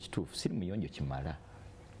ng'akimanyi nti ekituufu siri muyonjo kimala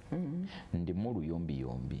ndimu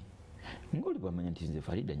oluyombiyombi ng'oli bwamanya nti nze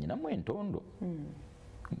Farida nyinamu entondo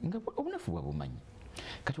nga obunafu bwabumanyi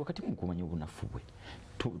kati wakati mu kumanya obunafu bwe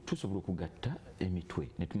tusobola okugatta emitwe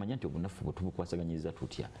ne tumanya nti obunafu bwe tubukwasaganyiriza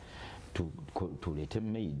tutya tuleete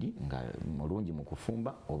maidi nga mulungi mu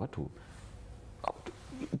kufumba oba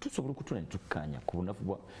tusobola okutula ne tukkaanya ku bunafu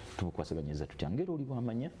bwa tubukwasaganyiriza tutya ng'era oli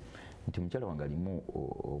bwamanya nti mukyala wange alimu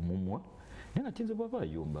omumwa naye nga tinze bw'aba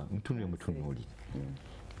ayomba mutunuulire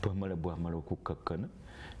bwamala okukkakkana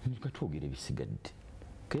nga twogera ebisigadde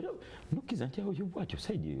era nokkiza nti awo bwatyo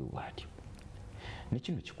saidi eyo bwatyo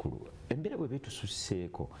nekino kikulu embeera bwe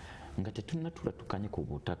betususseeko nga tetunatula tukanye ku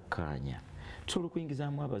butakkaanya tusobola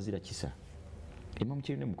okuyingizaamu abazira kisa imamu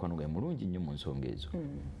kirina mukwano gwaye mulungi nnyo mu nsonga ezo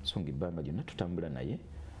nsonga ebbanga lyonna tutambula naye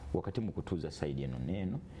wakati mu kutuuza saidi eno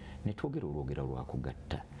n'eno ne twogera olwogera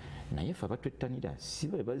lwakugatta naye ffe abatwettanira si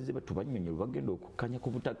be bazze batubanyonyo bagenda okukkanya ku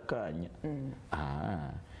butakkaanya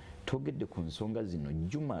twogedde ku nsonga zino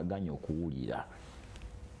Juma aganya okuwulira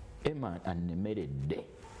Emma annemeredde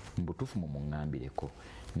mbutuufu mu muŋŋambireko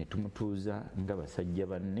ne tumutuuza nga basajja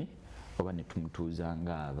banne oba ne tumutuuza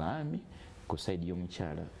nga abaami ku saidi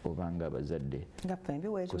y'omukyala oba nga abazadde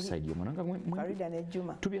ku saidi y'omwana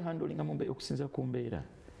tubihandolinga mu mbeera okusinza ku mbeera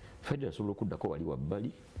Farida asobola okuddako wali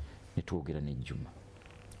wabbali ne twogera ne Juma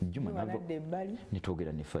ne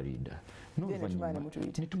twogera ne Farida n'oluvannyuma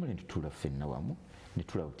ne tumala ne tutuula ffenna wamu ne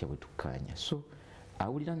tulaba tutya bwe tukkaanya so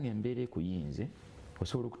awulira ng'embeera ekuyinze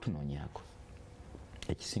osobola okutunoonyaako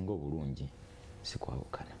ekisinga obulungi si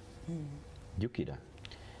kwawukana jjukira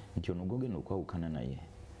nti ono gwogenda okwawukana naye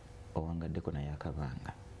owangaddeko naye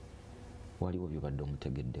akabanga waliwo byobadde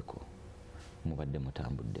omutegeddeko mubadde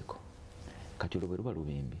mutambuddeko kati olwo bwe luba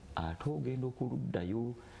lubimbi ate ogenda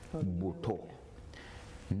okuluddayo buto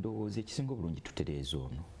ndowooza ekisinga obulungi tutereeza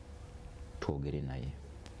ono twogere naye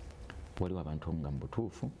waliwo abantu nga mu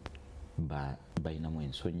butuufu balinamu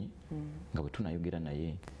ensonyi nga bwe tunayogera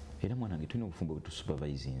naye era mwana wange tulina obufumbo bwe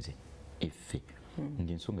tusupervisinze effe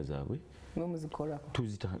ng'ensonga zaabwe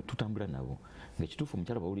tutambula nabo ng'ekituufu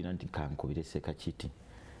omukyala bawulira nti kankubire seeka kiti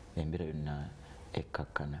embeera yonna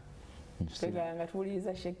ekkakkana nga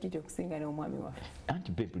tuwuliriza Sheikh Kiti okusinga n'omwami waffe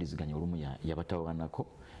anti bempuliziganya olumu yabatawanako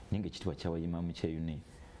naye ng'ekitiibwa kyawayimaamu kyeyune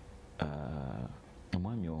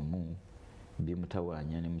omwami omu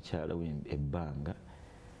bimutawaanya ne mukyala we ebbanga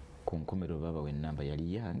ku nkomerero baba w'ennamba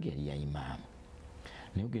yali yange yali ya imaamu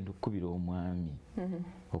naye ogenda okukubira omwami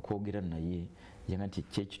okwogera naye yanga nti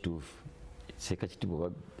kyekituufu seeka kiti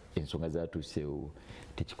bw'oba ensonga zatuuseewo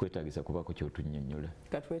tekikwetaagisa kubaako kyotunnyonnyola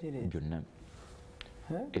byonna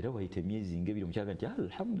era wayita emyezi ng'ebiri omukyala nti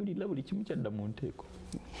alhamdulillah buli kimu kyadda mu nteeko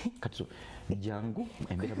kati jangu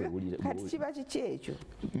embeera bwewulira kati kiba kiki ekyo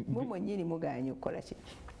mwe mwennyini muganye okukola ki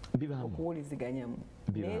okuwuliziganyamu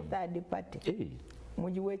ne third party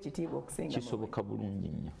mugiwa ekitiibwa okusinga kisoboka bulungi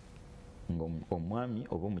nnyo ng'omwami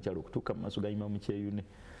oba omukyala okutuuka mu maaso ga imamu kyeyune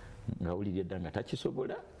ng'awulira edda nga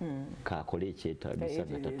takisobola kaakole ekyetaagisa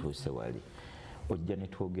nga tatuuse wali. Ojja ne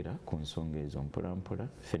twogera ku nsonga ezo mpolampola,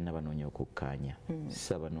 ffenna banoonya okukkaanya,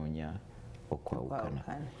 sabanoonya okwawukana.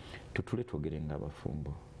 Tutule twogere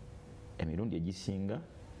ng'abafumbo. Emirundi egisinga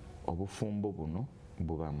obufumbo buno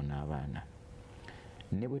bubaamu n'abaana.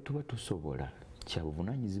 Ne bwe tuba tusobola kya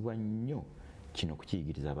buvunaanyizibwa nnyo kino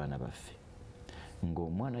kukiyigiriza abaana baffe.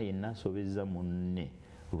 Ng'omwana yenna asobezza munne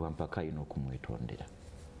lwampaka alina okumwetondera.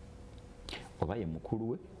 Oba ye mukulu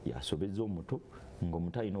we yasobezza omuto,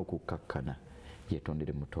 ng'omuto alina okukkakkana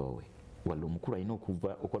yeetondere muto we. Walla omukulu alina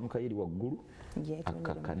okwanuka eri waggulu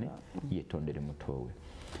akkakkane yeetondere muto we.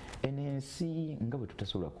 Eno ensi nga bwe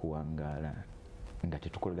tutasobola kuwangaala nga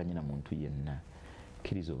tetukolaganye na muntu yenna,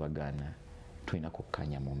 kkiriza obagaana tulina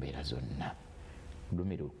kukkaanya mu mbeera zonna.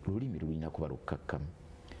 Lulimi lulina kuba lukkakkamu.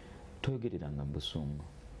 Toyogereranga mu busungu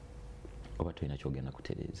oba tolina kyogenda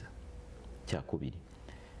kutereeza. Kyakubiri,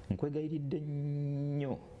 nkwegayiridde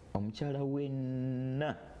nnyo omukyala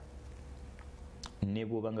wenna ne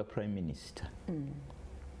bw'obanga prime minister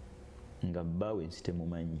nga bbaawe ensi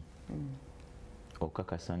temumanyi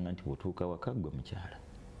okakasanga nti bw'otuuka waka gwe mukyala.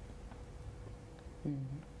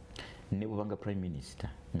 Ne bw'obanga prime minister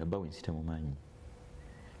nga bbaawe ensi temumanyi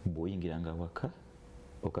bw'oyingiranga waka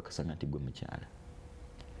okakasanga nti gwe mukyala.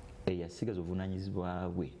 Eyasigaza obuvunaanyizibwa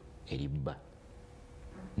bwe eri bba.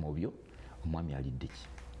 Mu byo omwami alidde ki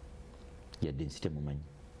yadde ensi temumanyi,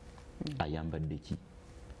 ayambadde ki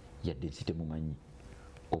yadde ensi temumanyi,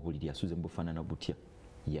 obuliri asuze mu bufaanana butya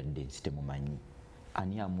yadde ensi temumanyi,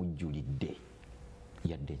 ani amujjulidde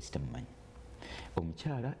yadde ensi temumanyi.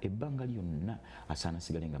 Omukyala ebbanga lyonna asaana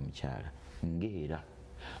sigale nga mukyala ng'era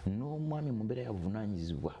n'omwami mu mbeera ya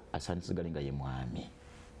buvunaanyizibwa asaana sigale nga ye mwami.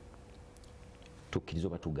 Tukkirize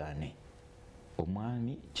oba tugaane,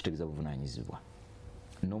 omwami kitegeeza buvunaanyizibwa,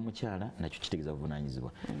 n'omukyala nakyo kitegeeza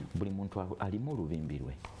buvunaanyizibwa. Buli muntu alimu olubimbi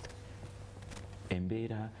lwe.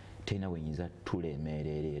 Embeera terina wenyinza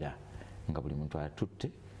tuleemererera nga buli muntu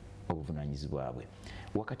atutte obuvunaanyizibwa bwe.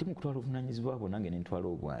 Wakati mu kutwala obuvunaanyizibwa bwe nange ne ntwala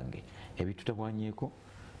obwange, ebitutabwanyeeko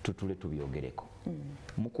tutule tubyogereko.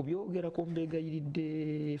 Mu kubyogerako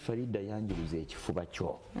mbeegayiridde Farida yanjuluza ekifuba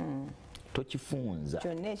kyo. Tokifunza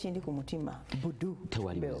kyonna ekindi ku mutima budu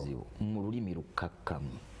tewali buzibu mu lulimi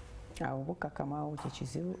lukkakkamu. Awo bukkakkamu awo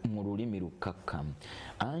kyekizibu mu lulimi lukkakkamu.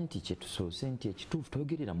 Anti kyetusoose nti ekituufu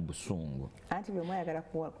toyogerera mu busungu. Anti bwe mwayagala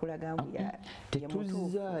kulaga mbu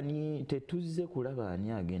tetuzze kulaba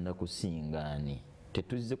ani agenda kusinga ani,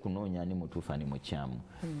 tetuzze kunoonya ani mutuufu ani mukyamu,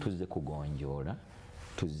 tuzze kugonjoola,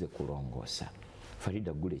 tuzze kulongoosa.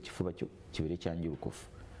 Farida gula ekifuba kyo kibeere kyanjulukufu.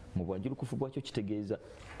 Mu bwanjulukufu bwakyo kitegeeza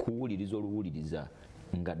kuwuliriza oluwuliriza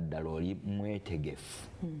nga ddala oli mwetegefu.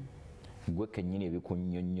 Gwe kennyini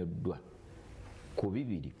ebikunnyonnyoddwa ku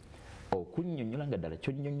bibiri, okunnyonnyola nga ddala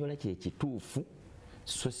kyonnyonnyola kye kituufu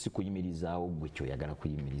so si kuyimirizaawo gwe kyoyagala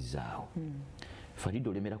kuyimirizaawo. Farida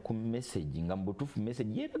olemera ku message nga mu butuufu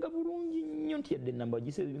message yeeraga bulungi nnyo nti yadde namba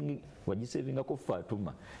wagisevingako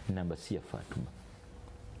Fatuma, namba si ya Fatuma.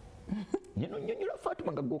 Nyonnyola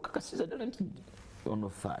Fatuma nga gwokakasiza ddala nti ono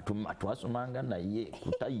Fatuma twasomanga naye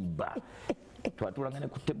kutayiba twatulanga ne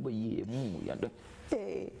ku tebo yemu.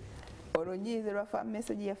 Olwo nyiize lwafa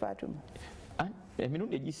message ya Fatuma.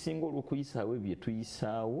 Emirundi egisinga olw'okuyisaawo ebyo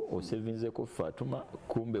tuyisaawo osevinzeko Fatuma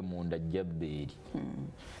kumbe munda jjabbeeri.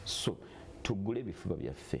 So tugule ebifuba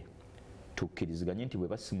byaffe tukkiriziganye nti bwe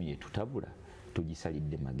basimu yetutabula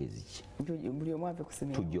tugisalidde magezi ki. Buli omu ave ku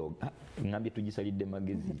simu ngambye tugisalidde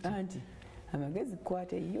magezi ki. Anti amagezi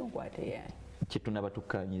kwate yo nkwate yani kyetunaba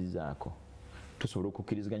tukkaanyizaako tusobola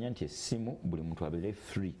okukkiriziganya nti essimu buli muntu abeere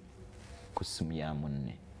free ku ssimu ya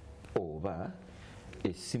munne, oba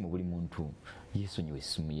essimu buli muntu yeesonyiwa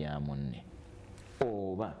essimu ya munne,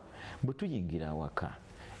 oba bwe tuyingira awaka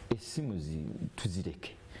essimu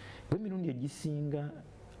tuzireke. Emirundi egisinga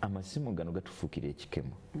amasimu gano gatufuukira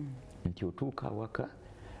ekikemo nti otuuka awaka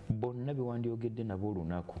bonna bewandyogedde nabo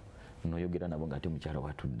olunaku n'oyogera nabo ng'ate mukyala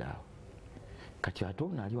watudde awo. Kati ate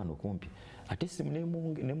ono ali wano kumpi, ate essimu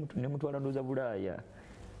nemutwala ndooza Bulaaya,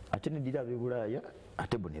 ate nedira ab'e Bulaaya,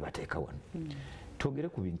 ate bo ne bateeka wano. Twogere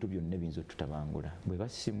ku bintu byonna ebiyinza otutabangula. Bwe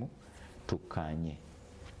basimu tukkaanye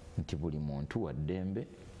nti buli muntu wa ddembe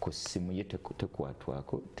ku ssimu ye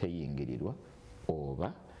tekwatwako, teyingirirwa,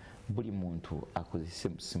 oba buli muntu akozesa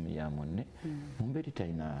essimu ya munne mu mbeera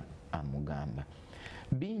talina amugamba.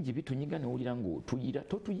 Bingi bitunyiga newulira ng'otuyira.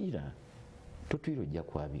 Totuyira ojja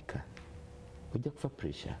kwabika, ojja kufa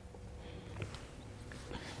pressure.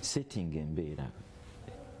 Setting embeera,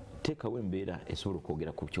 teekawo embeera esobola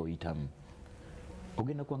okwogera ku kyoyitamu.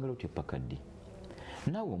 Ogenda kwangala otya pakaddi.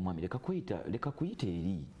 naawe omwami leka kuyita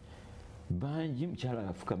eri bangi mukyala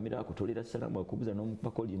afukamira akutolera salamu akubuza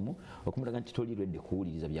n'omupakolimu okumulaga nti tolirwedde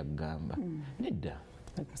kuwuliriza byagamba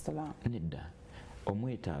nedda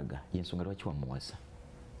omwetaaga yensonga lwaki wamuwasa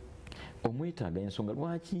omwetaaga yensonga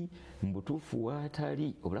lwaki mbutuufu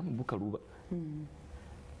waatali obulamu bukaluba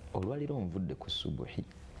olwaliro onvudde ku subuhi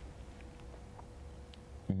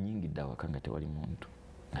nyingidde awaka nga tewali muntu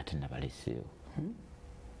ate nabaleseewo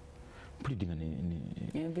mpulidde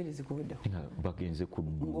nga bagenze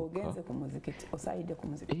kudduka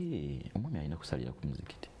omwami alina kusalira ku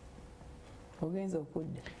muzikiti ogenze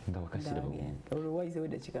okudda nga wakasira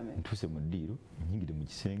ntuuse mu ddiiro nyingide mu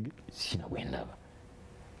kisenge sina gwendaba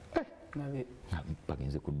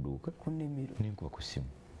bagenze kudduuka nenkuba ku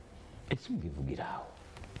ssimu essimu ngevugira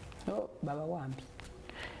awo baba wambi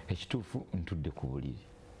ekituufu ntudde ku buliri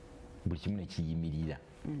buli kimu nekiyimirira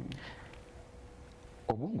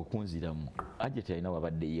obwongo kunziramu aje talina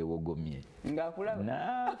wabadde yeewogomye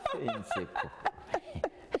naafe enseko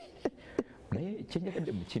naye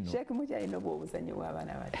kyenjagadde mu kino Sheikh mukyalina obwobuzanyi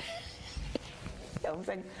bw'abaana bato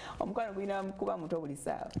omukwano gulina kuba muto buli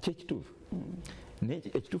ssaawa kyekituufu naye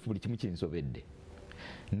ekituufu buli kimu kinsobedde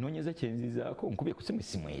nnoonyeza kyenzizaako nkubye ku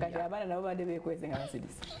simu erya kati abaana nabo badde beekweze nga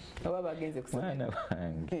basirisa oba bagenze kusomana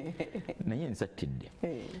bange naye nsattidde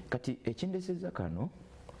kati ekindeseza kano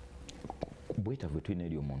bwetaavu bwe tulina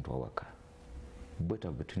eri omuntu awaka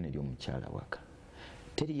bwetaavu bwe tulina eri omukyala awaka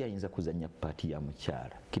teri yayinza kuzanya paati ya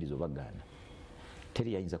mukyala kkiriza obagaana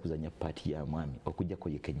teri yayinza kuzanya paati ya mwami okujjako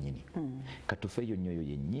ye kennyini katufe eyo nnyo oyo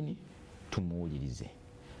yennyini tumuwulirize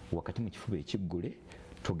wakati mu kifuba ekiggule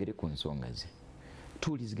twogere ku nsonga ze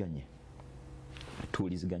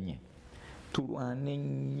tuwuliziganye tulwane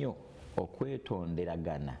nnyo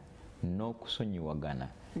okwetonderagana n'okusonyiwagana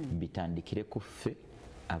bitandikire ku ffe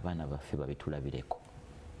abaana baffe babitulabireko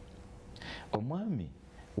omwami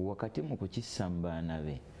wakati mu kukisambaana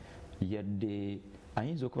be yadde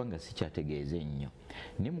ayinza okuba nga sikyategeeza ennyo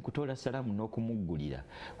naye mu kutoola salaamu n'okumuggulira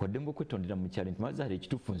wadde ngaokwetondera mu kyalo nti mazaala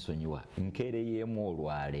ekituufu nsonyiwa nkeereyeemu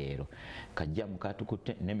olwaleero kajja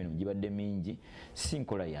mukatukutte n'emirimu gibadde mingi si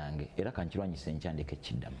nkola yange era kankirwanyisa enkyandika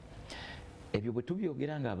ekiddamu ebyo bwe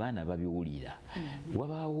tubyogera nga abaana babiwulira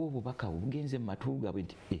wabaawo obubaka obugenze mu matu gaabwe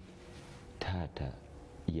nti taata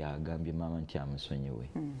yagambye maama nti amusonyiwe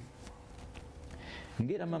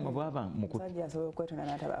ngera maama bwaba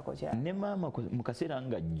ne maama mu kaseera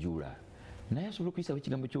nga ajjula naye asobola okuyisaawo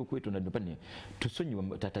ekigambo ky'okwetonda ne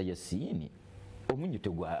tusonyiwe taata yasiini omunyute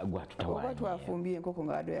gwatutawaanye twafumbye enkoko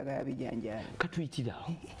nga wadoyagala bijanjaani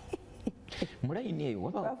katuyitirawo mulayini eyo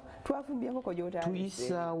twafumbye enkoko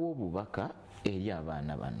tuyisaawo obubaka eri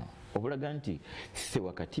abaana bano obulaga nti ffe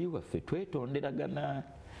wakati waffe twetonderagana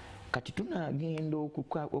kati tunagenda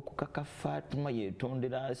okukaka Fatuma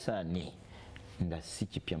yetondera Asani nga si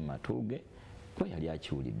kipya mu matu ge kuba yali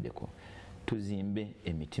akiwuliddeko tuzimbe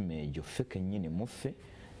emitima egyo ffe kennyini muffe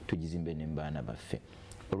tugizimbe n'embaana baffe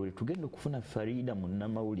olwo lwe tugenda okufuna Farida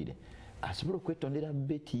munnamawulire asobola okwetondera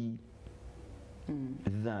Beti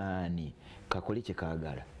dhaani kakole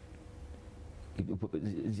kyekaagala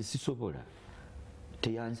sisobola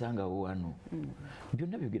teyansangawo wano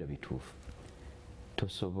byonna byogera bituufu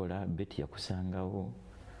tosobola Beti yakusangawo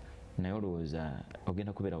naye olowooza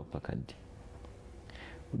ogenda kubeerawo pakadde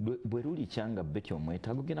bwe luli kyanga Beti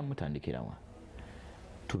omwetaaga ogenda mutandikirawa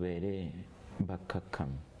tubeere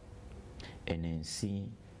bakkakkamu eno ensi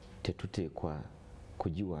tetuteekwa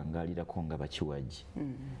kugiwangaalirako nga bakiwagi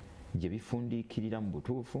gye bifundiikirira mu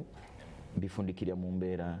butuufu bifundikirira mu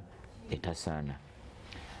mbeera etasaana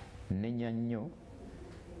nenya nnyo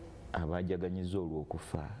abaajaganyiza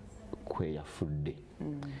olw'okufa kweyafudde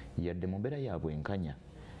yadde mu mbeera yabwenkanya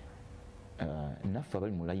naffe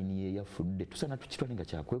abali mu layini yeyafudde tusaana tukitwale nga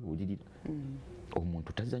kyakwebuulirira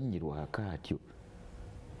omuntu tazanyirwako atyo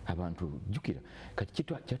abantu jjukira kati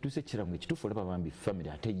kyatuuse ekiramu ekituufu olaba bambi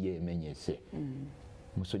famire ate yeemenyese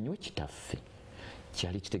musonyiwe kitaffe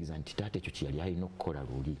kyali kitegeeza nti taata ekyo kyeyali alina okukola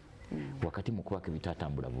luli wakati mu kubaka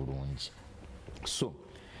ebitaatambula bulungi so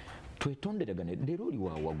twetonderagane leero oli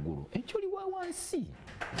wa waggulu ekyo oli wa wansi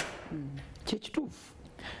kyekituufu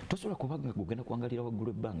tosobola kubanga ogenda kuwangalira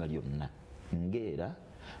waggulu ebbanga lyonna ng'era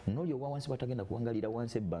n'oli owa wansi batagenda kuwangalira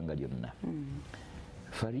wansi ebbanga lyonna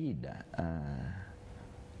Farida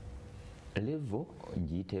level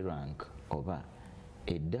ngiyite rank oba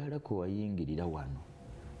eddaala kwe wayingirira wano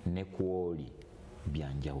ne kwoli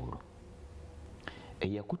byanjawulo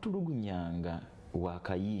eyakutulugunyanga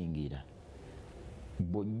wakayingira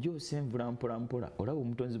bw'ojja osenvula mpolampola olaba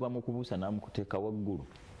omutonzi bwamukubuusa n'amukuteeka waggulu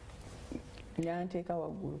yanteeka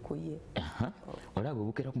waggulu ku ye olaba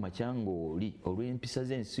obukera ku macyango oli olw'empisa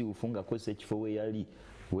z'ensi ufunga kosa ekifo we yali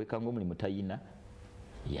wekanga omulimu tayina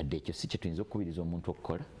yadde ekyo si kye tuyinza okukubiriza omuntu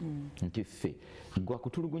okukola nti ffe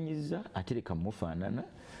gwakutulugunyiza ate leka mufaanana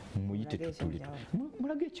muyite tutuli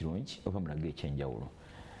mulage ekirungi oba mulage ekyenjawulo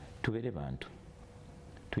tubeere bantu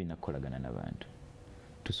tulina kukolagana n'abantu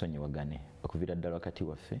tusonyiwagane okuviira ddala wakati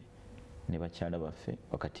waffe ne bakyala baffe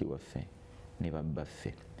wakati waffe ne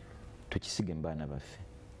babbaffe tukisige mu baana baffe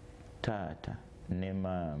taata ne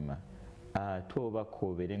maama ate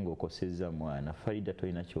obakoobere ng'okosezza mwana Farida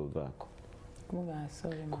tolina kyovaako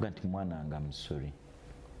kuga nti mwana wange I'm sorry,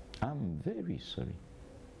 I'm very sorry.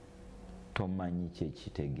 Tomanyi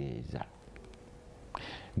kyekitegeeza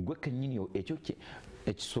gwe kennyini ekyo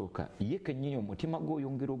ekisooka ye kennyini omutima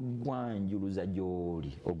gw'oyongera ogwanjuluza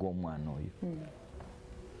gy'oli ogw'omwana oyo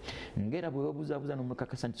ngera bwe wabuzaabuza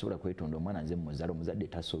n'omukakasa nti sobola kwetonda omwana nze mmuzaala omuzadde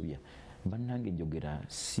tasobya bannange njogera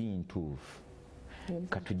si ntuufu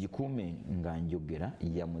katugikuume nga njogera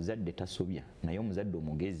ya muzadde tasobya naye omuzadde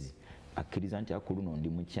omugezi akkiriza nti akuluno ndi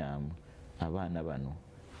mukyamu abaana bano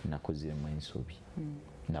nakozemu ensobi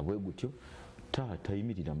nabwe gutyo taata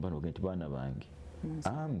yimirira mbano ogenda nti baana bange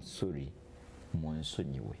I'm sorry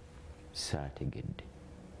munsonyiwe saategedde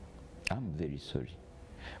I'm very sorry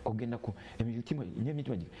ogenda ku emitima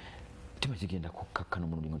kigenda kukakkana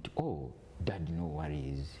omulingo nti oh dad no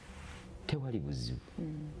worries tewali buzibu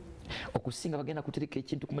okusinga bagenda kutereka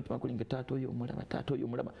ekintu ku mutima kulinga taata oyo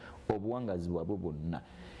omulaba obuwangazi bwabwe bwonna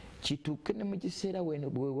kituuke ne mu kiseera weno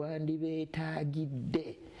bwe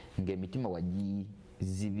wandibeetaagidde ng'emitima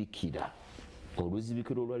wagizibikira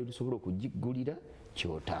oluzibikiro olwali lusobola okugiggulira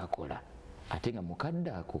kyotaakola ate nga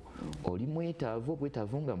mukadde ako oli mwetaavu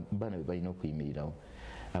obwetaavu nga baana be balina okuyimirirawo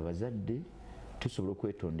abazadde tusobola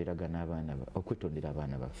okwetondera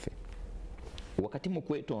abaana baffe wakati mu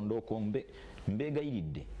kwetonda okwo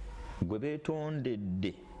mbeegayiridde gwe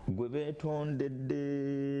beetondedde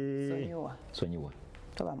sonyiwa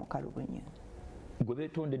toba mukalubunyu gwe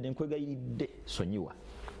beetondedde nkwegayiridde sonyiwa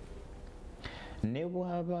ne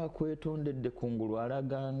bw'aba akwetondedde kungulu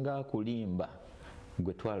alaga nga akulimba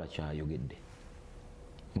gwe twala kyayogedde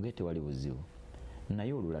mugee tewali buzibu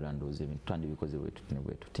naye olulala ndowooza ebintu twandibikoze bwetuti ne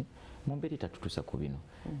bwetuti mu mbeera etatutuusa ku bino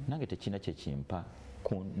nange tekina kyekimpa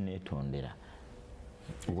kuneetondera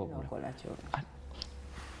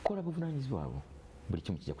kola buvunaanyizibwa bwo buli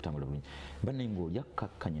kimu kijja kutambula bulungi bannaye ng'oli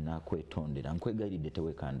akkakkanye n'akwetondera nkwegayiridde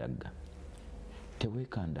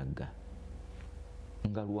teweekandagga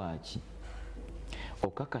nga lwaki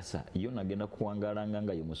okakasa yo nagenda kuwangalanga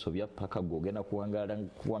nga ye musobya paka gwogenda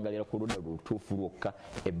kuwangalira ku ludda lutuufu lwokka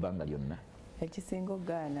ebbanga lyonna ekisinga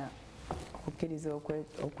ogaana okukkiriza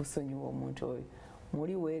okusonyiwa omuntu oyo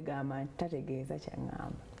muli weegamba nti tategeeza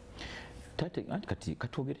kyaŋŋamba kati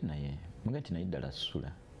katwogere naye muge nti naye ddala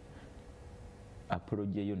ssula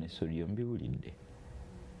apology eyo nesoliyo mbiwulidde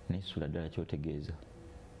nesula ddala kyotegeeza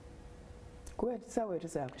sawa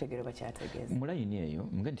etusobola kutegeera oba kyategeeza mulayini eyo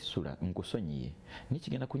muge nti sula nkusonyiye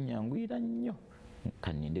nikigenda kunyanguyira nnyo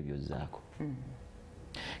kaninde byozzaako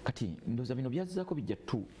kati ndowooza bino byazzaako bijja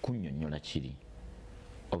kunnyonnyola kiri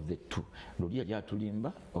of the two luli yali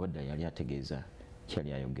atulimba obadde yali ategeeza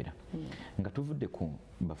kyali ayogera nga tuvudde ku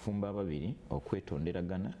bafumba ababiri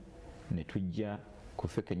okwetonderagana ne tujja ku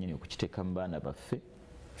ffe kennyini okukiteeka mu baana baffe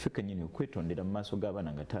ffe kennyini okwetondera mu maaso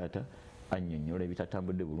g'abaana nga taata annyonnyola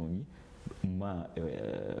ebitatambudde bulungi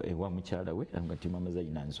ewa mukyala we nga nti maama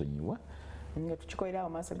zayina nsonyiwa nga tukikolerawo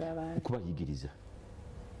mu maaso g'abaana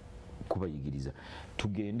kubayigiriza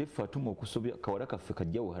tugende ffe atuma okusobya kawala kaffe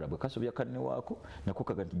kajjawo bwe kasobya kanne waako nako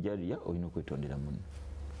kaga nti jaliya olina okwetondera muno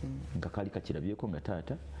nga kaali kakirabyeko nga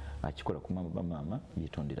taata akikola ku maama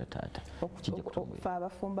yetondera taata ffe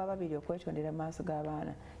abafumba ababiri okwetondera mu maaso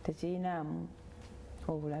g'abaana tekirinaamu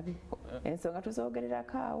obulabi ensonga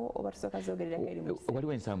tuzogererako awo oba tusooka zogererako eri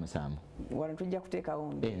waliwo ensaamusaamu wano tujja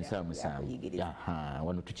kuteekawo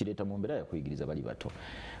wano tukireeta mu mbeera yakuyigiriza bali bato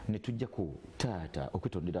ne tujja ku taata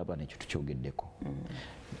okwetondera abaana ekyo tukyogeddeko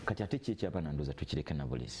kati ate ki ekyabaana ndooza tukireke na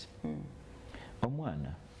bulesi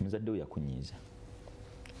omwana muzadde we yakunyiiza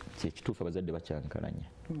kyekituufu abazadde bakyankalanya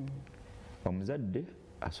omuzadde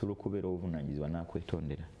asobola okubeera obuvunaanyizibwa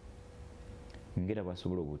n'akwetondera ngera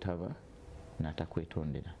bw'asobola obutaba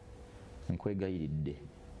n'atakwetondera nkwegayiridde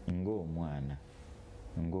ng'omwana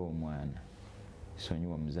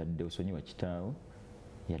sonyiwa muzadde osonyiwa kitaawo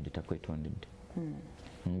yadde takwetondedde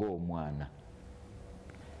ng'omwana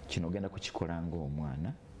kino ogenda kukikola ng'omwana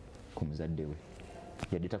ku muzadde we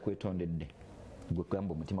yadde takwetondedde gwe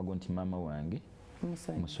kugamba omutima gwo nti maama wange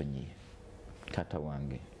musonyiye taata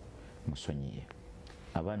wange musonyiye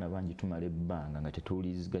abaana bangi tumala ebbanga nga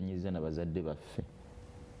tetuwuliziganyiza na bazadde baffe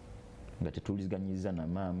nga tetuliganyiza na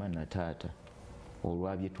maama na taata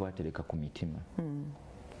olwabye twatereka ku mitima.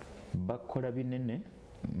 Bakola binene,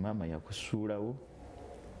 maama yakusuulawo,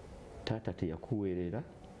 taata teyakuweerera,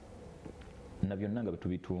 na byonna nga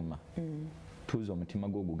betubituuma. Tuuza omutima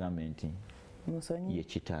gwo gugambe nti ye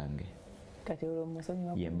kitange, kati olwo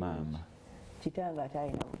musonyi ye maama, kitange ate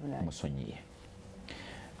alina buvunaanyizibwa. Musonyiye.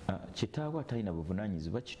 Kitaawe atalina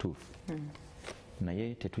buvunaanyizibwa kituufu,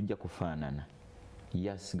 naye tetujja kufaanana.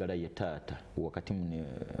 Yasigala ye taata wakati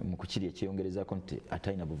mu kukiri ekyeyongerezaako nti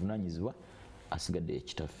atalina buvunaanyizibwa, asigadde ye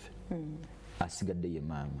kitaffe, asigadde ye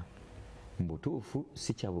maama. Mbutuufu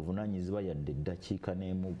si kya buvunaanyizibwa yadde eddakiika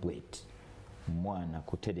n'emu bweti mwana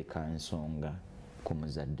kutereka nsonga ku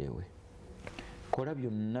muzadde we. Kola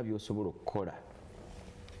byonna by'osobola okukola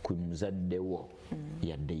ku muzadde wo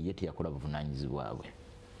yadde ye teyakola buvunaanyizibwa bwe.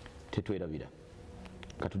 Tetwerabira.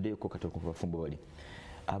 Katuddeeko katono ku bafumbo bali.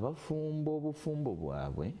 Abafumbo obufumbo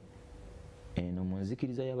bwabwe eno mu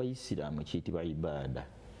nzikiriza y'Abayisiraamu kiyitibwa ibaada.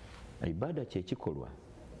 Ibaada kye kikolwa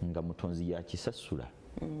nga mutonzi yakisasula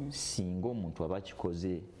singa omuntu aba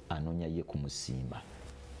akikoze anoonya ye kumusiima.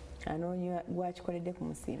 Anoonya gwakikoledde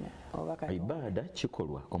kumusiima oba kati. Ibaada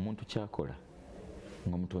kikolwa omuntu kyakola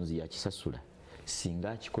nga omutonzi yakisasula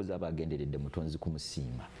singa akikoze aba agenderedde mutonzi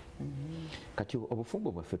kumusiima. Kati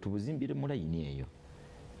obufumbo bwaffe tubuzimbire mu layini eyo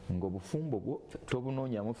ng'obufumbo bwo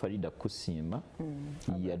tobunoonyamu Farida kusiima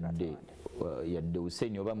yadde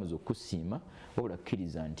Hussein oba muze okusiima, wabula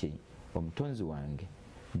kkiriza nti omutonzi wange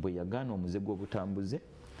bwe yagaana omuze gw'obutambuze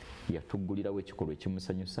yatuggulirawo ekikolwa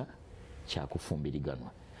ekimusanyusa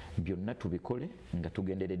kyakufumbiriganwa. Byonna tubikole nga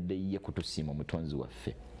tugenderedde ye kutusiima omutonzi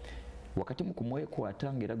waffe. Wakati mu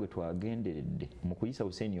kumwekwata ng'era gwe twagenderedde mu kuyisa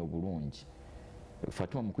Hussein obulungi,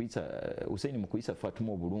 Fatuma Hussein mu kuyisa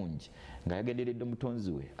Fatuma obulungi nga yagenderedde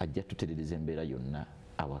mutonzi we ajja tuterereza embeera yonna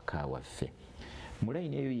awaka waffe. Mu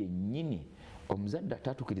layini eyo yennyini omuzadde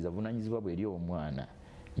atatukiriza buvunaanyizibwa bwe eri omwana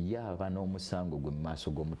yaba n'omusango gwe mu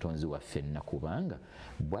maaso g'omutonzi waffe kubanga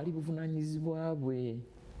bwali buvunaanyizibwa bwe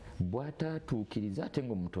bw'ataatuukiriza ate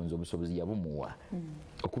ng'omutonzi obusobozi yabumuwa.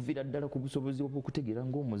 Okuviira ddala ku busobozi obw'okutegeera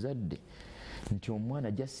ng'omuzadde nti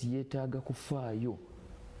omwana jasi yeetaaga kufaayo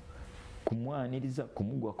kumwaniriza,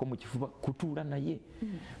 kumugwako mu kifuba, kutuula naye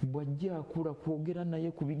bw'ajja akula, kwogera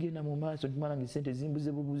naye ku bigenda mu maaso nti mwana sente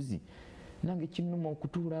zimbuze bubuzi nange kinnuma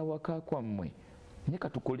okutuula awaka kwammwe ne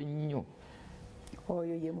katukole nnyo.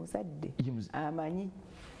 Oyo ye muzadde amanyi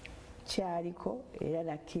kyaliko era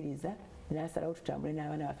nakkiriza n'asalawo tutambule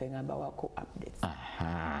n'abaana baffe nga mbawako updates.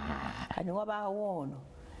 Kati wabaawo ono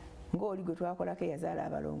ng'oli gwe twakolako eyazaala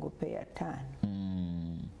abalongo peya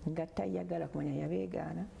 5 nga tayagala kumanya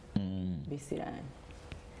yabeegaana bisiraani.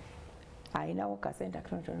 Ayinawo kasente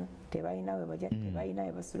katonotono, tebalina we bajja, tebalina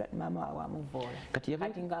we basula, maama waabwe amuvoola. Kati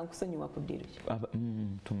nga nkusonyiwa ku ddiiro ki?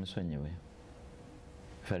 Tumusonyiwe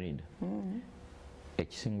Farida.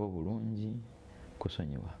 Ekisinga obulungi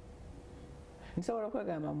kusonyiwa. Nsobola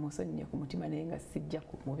okwegamba musonyiye ku mutima naye nga sijja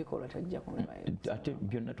mu bikolwa tajja kumulaba. Ate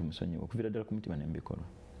byonna tumusonyiwa okuviira ddala ku mutima n'ebikolwa.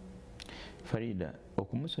 Farida,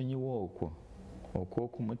 okumusonyiwa okwo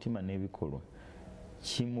okw'oku mutima n'ebikolwa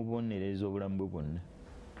kimubonereza obulamu bwe bwonna.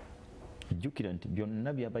 Jjukira nti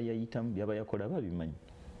byonna byaba yayitamu byaba yakola babimanyi.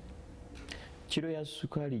 Kiro ya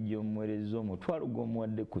sukaali gy'omuweereza omutwalo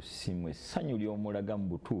gw'omuwadde ku ssimu essanyu ly'omulaga mu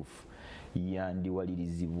butuufu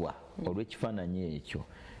yandiwalirizibwa olw'ekifaananyi ekyo.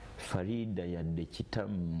 Farida yadde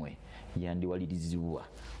kitammwe yandiwalirizibwa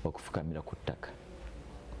okufukamira ku ttaka.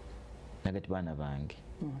 Nagati baana bange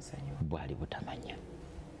bwali butamanya.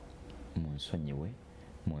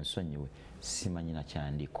 Munsonyiwe simanyi na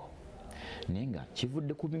kyandiko. Naye nga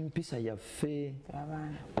kivudde ku mpisa yaffe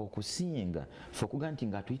okusinga ffe okuga nti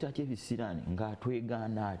ng'atuyita atya ebisiraani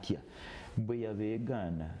ng'atwegaana atya. Bwe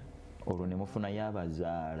yabeegaana olwo ne mufunayo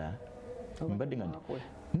abazaala. Mbadde nga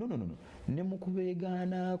no ne mu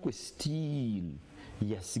kubeegaana kwe still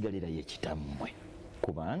yasigalira ye kitammwe,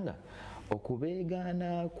 kubanga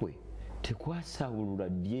okubeegaana kwe tekwasawulula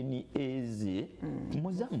DNA ze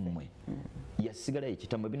muzammwe. Yasigala ye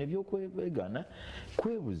kitammwe. Bino ebyokwebeegaana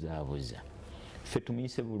kwebuzaabuza ffe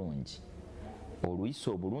tumuyise bulungi.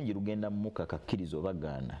 Oluyisa obulungi lugenda mukaka kkiriza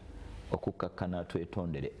obagaana okukkakkana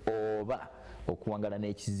atwetondere oba okuwangala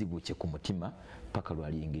n'ekizibu kye ku mutima paka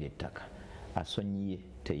lwaliyingira ettaka. Asonyiye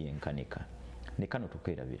teyenkanika. Ne kano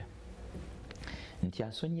tukeerabira nti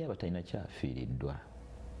asonyiye abatalina kyafiiriddwa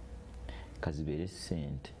kazibeere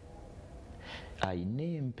ssente. Ayina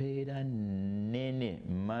empeera nnene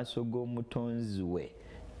mu maaso g'omutonzi we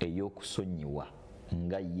ey'okusonyiwa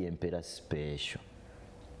nga ye empeera special.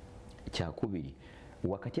 Kyakubiri,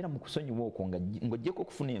 wakati era mu kusonyiwa okwo ng'oggyeko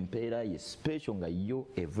okufuna empeera ye special nga yo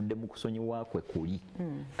evudde mu kusonyiwa kwe kuli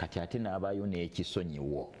kati ate n'abaayo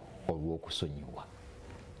n'ekisonyiwo olw'okusonyiwa.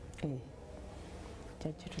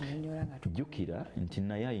 Jjukira nti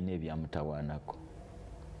naye alina ebyamutawaanako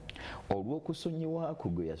olw'okusonyiwa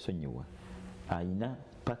kwe gwe yasonyiwa alina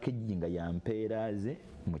package nga ya mpeera ze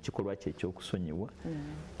mu kikolwa kye ekyokusonyiwa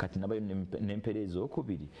kati nabayo n'empeera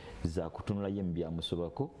ez'okubiri za kutunulayo mu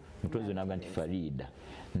byamusobako mutonzi n'aga nti Farida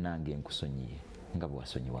nange nkusonyiye nga bwe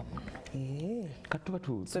wasonyiwa muno.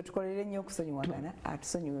 So tukolere nnyo okusonyiwagana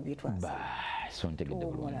atusonyiwe bye twasaba. So ntegedde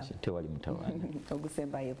bulungi tewali mutawaana.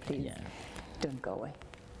 Ogusembayo please. Yeah. Don't go away.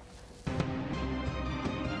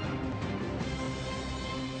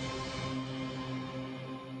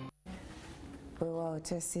 Weewaawo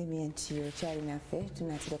twesiimye nti okyali naffe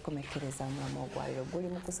tunatera okukomekkereza omulamu ogwaliro guli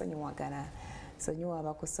mu kusonyiwagana. Sonyiwa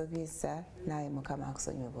abakusobeza nawe Mukama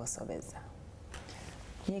akusonyiwe bw'osobeza.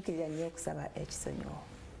 Nyiikirira nnyo okusaba ekisonyiwo.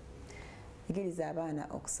 Yigiriza abaana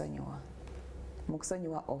okusonyiwa. Mu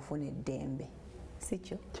kusonyiwa ofuna eddembe si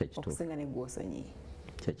kyo okusinga ne gw'osonyiye.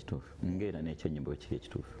 Kyekituufu ng'era n'ekyennyimba kiri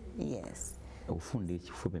ekituufu. Yes. Ofunda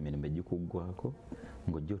ekifuba emirembe gikuggwako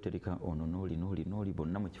ng'ojja otereka ono n'oli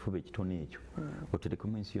bonna mu kifuba ekitono ekyo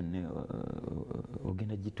oterekemu ensi yonna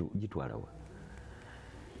ogenda gitwalawa.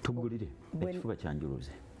 Tuggulire ekifuba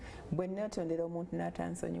kyanjuluze. Bwe nneetondera omuntu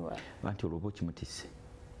n'atansonyiwa anti olwoba okimutisse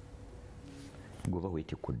gwoba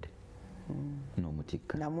weetikkudde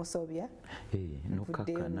n'omutikka namusobya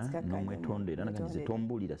n'okkakkana n'omwetondera naga nti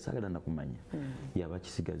tombuulira saagala nakumanya yaba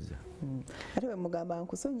akisigazza. Ate bwe mugamba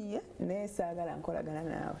nkusonyiye naye saagala nkolagana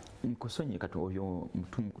naawe. Nkusonyiye kati oyo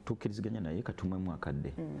tukkiriziganya naye katumwemu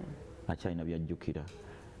akadde akyalina byajjukira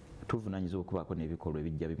tuvunaanyiza okubaako n'ebikolwa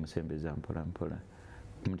ebijja bimusembeza mpola mpola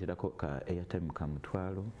muterako ka airtime ka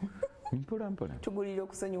mutwalo mpola mpola tugulira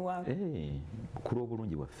okusonyiwa ku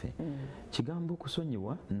lw'obulungi bwaffe. Kigambo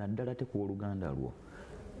okusonyiwa naddala tekuwa oluganda lwo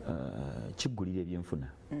kiggulira ebyenfuna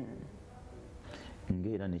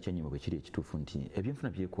ng'era n'ekyennyima bwe kiri ekituufu nti ebyenfuna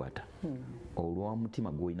byekwata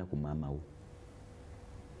olw'omutima gw'olina ku maama wo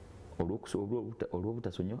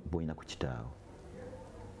olw'obutasonyiwa bw'olina ku kitaawo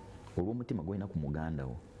olw'omutima gw'olina ku muganda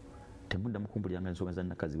wo. Temuddamu kumpuliranga ensonga za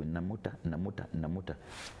nnakazi we namuta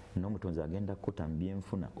n'omutonzi agenda kkuta mu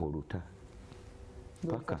byenfuna oluta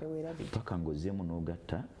paka ng'ozzeemu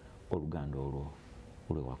n'ogatta oluganda olwo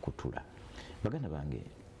lwewakutula. Baganda bange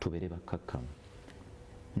tubeere bakkakkamu.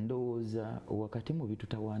 Ndowooza wakati mu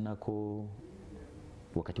bitutawaanako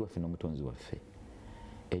wakati waffe n'omutonzi waffe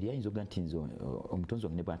eri ayinza okuga nti nze omutonzi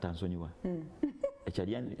wange ne bw'atansonyiwa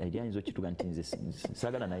eri ayinza okituga nti nze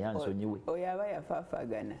saagala naye ansonyiwe oyo aba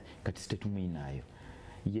yafaafaagana kati tetumwinaayo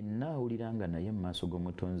yenna awuliranga naye mu maaso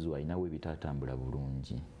g'omutonzi we alinawo ebitaatambula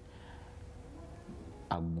bulungi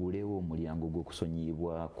aggulewo omulyango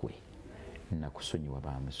gw'okusonyiyibwa kwe nakusonyiwa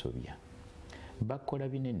bamusobya. Bakola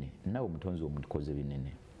binene naawe omutonzi omukoze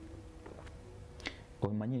binene.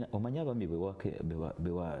 Omanyi abami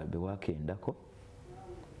bewakendako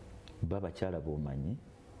babakyala b'omanyi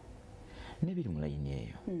n'ebiri mu layini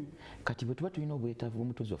eyo. Kati bwe tuba tulina obwetaavu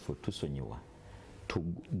bw'omutonzi waffe tusonyiwa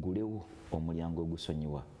tugulewo omulyango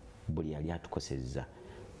ogusonyiwa buli yali atukosezza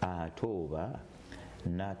ate oba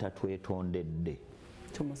n'atatwetondedde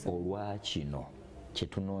olwa kino kye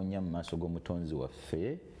tunoonya mu maaso g'omutonzi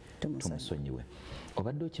waffe tumusonyiwe.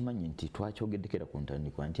 Obadde okimanyi nti twakyogeddekera ku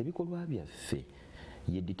ntandikwa nti ebikolwa byaffe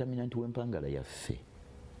ye determinant w'empangala yaffe.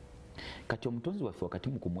 Kati omutonzi waffe wakati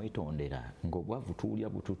mu kumwetondera ng'obwavu tuwulya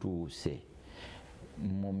bututuuse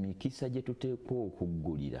mu mikisa gye tuteekwa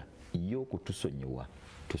okuggulira yo okutusonyiwa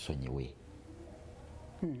tusonyiwe.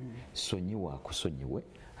 Sonyiwa akusonyiwe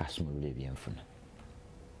asumulula ebyenfuna.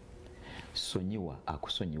 Sonyiwa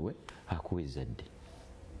akusonyiwe akuwa ezzadde.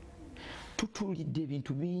 Tutulidde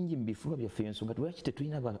ebintu bingi mu bifuba byaffe ensonga lwaki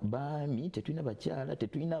tetulina baami tetulina bakyala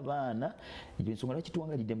tetulina baana ensonga lwaki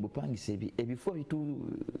tuwangalidde mu bupangisa ebifuba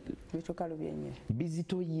bitukalubye nnyo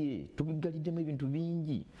bizitoye tubigaliddemu ebintu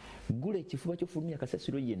bingi. Gula ekifuba ky'ofulumya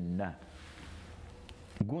kasasiro yenna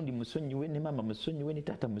gundi musonyiwe ne maama musonyiwe ne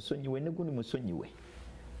taata musonyiwe ne gundi musonyiwe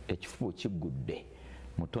ekifuba okiggudde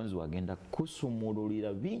mutonzi wagenda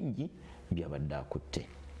kusumululira bingi byabadde akutte.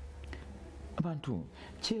 Abantu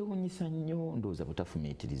kyewuunyisa nnyo ndowooza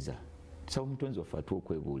butafumiitiriza. Tusaba omutonzi waffe atuwa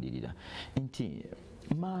okwebuulirira nti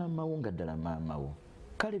maama wo nga ddala maama wo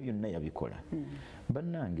kale byonna yabikola.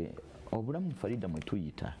 Bannange obulamu Farida mwe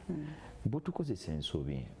tuyita butukozesa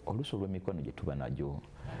ensobi oluusi olw'emikono gye tuba nagyo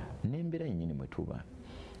n'embeera yennyini mwe tuba.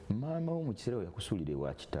 Maama wo mu kiseera we yakusuulira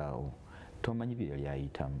ewa kitaawo tomanyi bye yali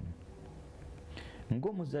ayitamu.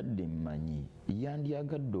 Ng'omuzadde mmanyi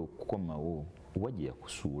yandyagadde okukomawo wajja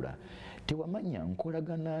yakusuula tewamanya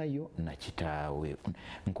nkolaganayo na kitaawe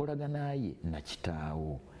nkolaganaye na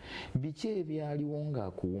kitaawo biki ebyaliwo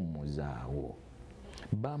ng'akuwummuzaawo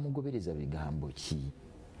baamugobereza bigambo ki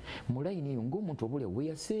mu layini eyo ng'omuntu obule we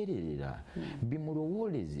yaseererera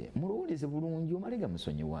mulowoleze bulungi omale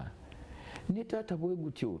gamusonyiwa ne taata bwe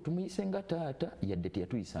gutyo tumuyise nga taata yadde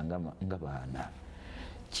teyatuyisa nga baana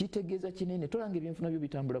kitegeeza kinene tolanga ebyenfuna byo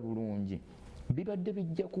bitambula bulungi bibadde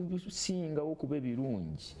bijja kusingawo kuba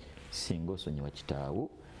ebirungi singa osonyiwa kitaawo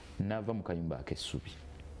n'ava mu kayumba ak'essubi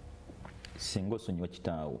singa osonyiwa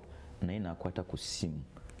kitaawo naye n'akwata ku ssimu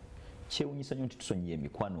kyewunyisa nnyo nti tusonyiye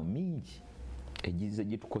emikwano mingi egize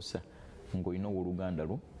gitukosa ng'olina ow'oluganda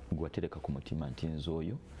lwo gwe watereka ku mutima nti nze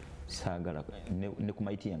oyo saagala ne ku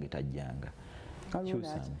maiti yange tajjanga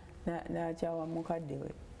nakyawa mukadde we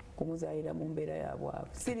kumuzaalira mu mbeera ya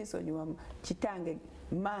bwavu sirisonyiwa kitange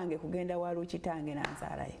mange kugenda waliwo kitange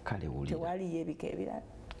nanzaalayo tewaliyo ebika ebirala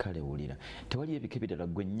kale wulira tewaliyo ebika ebirala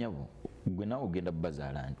gwe nnyabo gwe naawe ogenda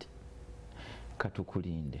bazaala nti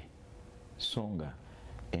katukulinde songa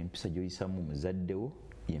empisa gy'oyisaamu muzaddewo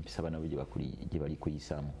yempisa banabo gye bali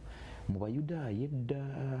kuyisaamu mu bayudaaya edda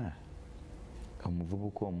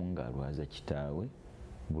omuvubuka omu ng'alwaza kitaawe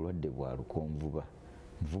bulwadde bwa lukonvuba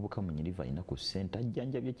muvubuka munyirivu alina ku ssente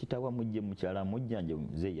ajjanjabye kitaawe amugje mukyala amujjanja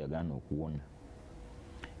muzeeyi yagaana okuwona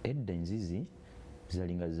edda enzizi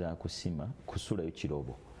zalinga zakusima kusulayo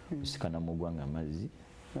kirobo kusikana mugwanga amazzi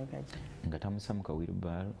nga tamusamu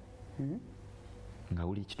kawiribaalo nga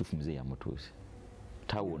wuli ekituufu muzeeyi amutuuse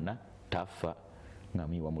tawona tafa nga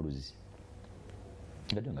muyiwa mu luzzi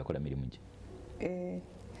ngadde nga akola mirimu gye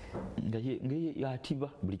nga ye atiba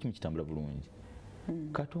buli kimu kitambula bulungi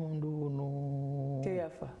Katonda ono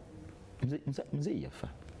teyafa muzeeyi yafa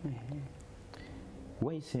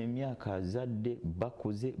wayise emyaka azadde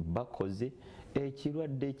bakoze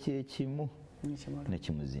ekirwadde kyekimu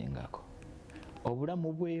nekimuzingako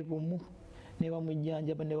obulamu bwe bumu ne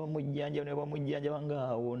bamujjanjaba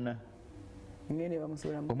ng'awona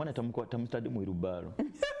omwana tamutadde mu irubaalo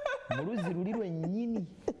mu luzzi luli lwennyini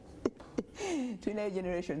tulinayo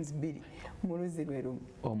generations bbiri mu luzzi lwe lumu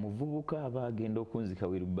omuvubuka aba agenda okunzika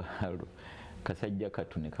wirubaalo kasajja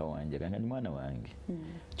katune kawanjaga nga ni mwana wange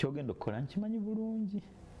kyogenda okukola nkimanyi bulungi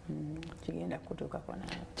kigenda kutuukako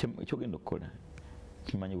nawe kyogenda okukola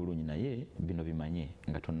kimanyi bulungi naye bino bimanye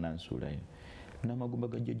nga tonnansuulayo n'amagumba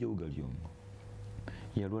ga jjajjawo gali omwo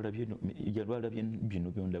yalwala bino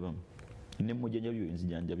byondabamu ne mujjanja byo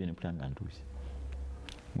nzijanjabye ne pulanga ntuuse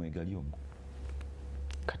mwegali omwo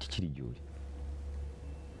kati kiri gy'oli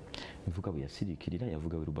muvuga bwe yasiriikirira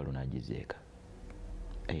yavuga wirubaalo n'agizeeka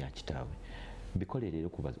eya kitaawe bikole leero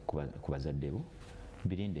ku bazadde bo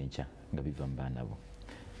birinde enkya nga biva mu baana bo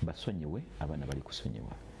basonyiwe abaana bali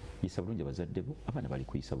kusonyiwa yisa bulungi abazadde bo abaana bali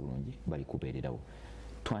kuyisa bulungi bali kubeererawo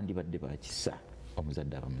twandibadde bakisa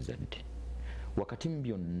omuzadde aba muzadde wakati mu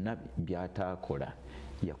byonna by'ataakola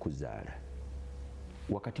yakuzaala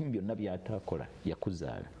wakati mu byonna by'ataakola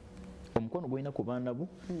yakuzaala omukwano gw'olina ku baana bo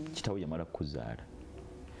kitaawo yamala kukuzaala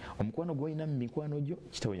omukwano gw'olina mu mikwano gyo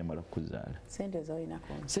kitaawo yamala kukuzaala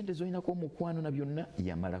sente z'olinako omukwano na byonna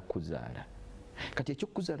yamala kukuzaala kati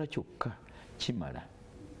ekyokukuzaala kyokka kimala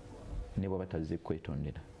ne bw'aba tazze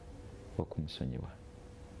kwetondera okumusonyiwa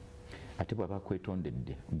ate bw'aba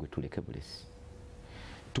akwetondedde gwe tuleke bulesi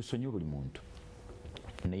tusonyiwe buli muntu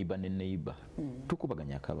neiba ne neiba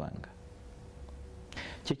tukubaganya akabanga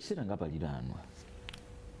kyekiseera nga baliraanwa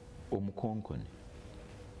omukonkone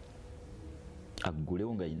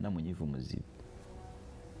aggulewo nga yina munyivu muzibu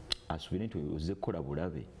asubire nti ozze kukola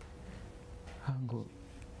bulabe ango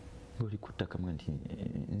ng'oli ku ttaka mga nti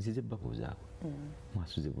nzize babuuzaako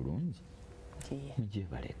mwasuze bulungi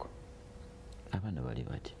mugyebaleko abaana bali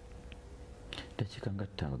bati dakiika nga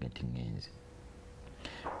 5 genti ngenze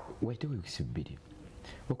waitewo wikisi 2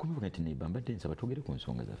 okuvuga nti neiba mbadde nsaba twogere ku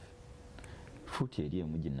nsonga zaffe fuuti eri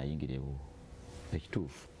emu gye nayingirewo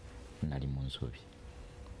ekituufu nali mu nsobi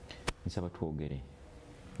nsaba twogere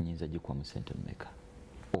nyinza gikwamu sente mmeka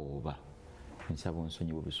oba nsaba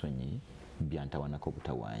onsonyiwe obusonyi byantawanako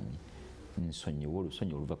obutawanyi nsonyiwe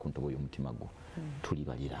olusonyi oluva ku ntobo y'omutima gwo tuli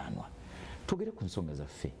baliraanwa twogere ku nsonga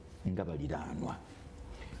zaffe nga baliraanwa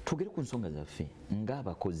twogere ku nsonga zaffe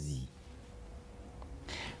ng'abakozi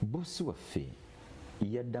bosi waffe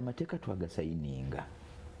yadde amateeka twagasayininga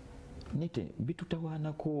nete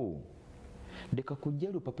bitutawaanako leka kujja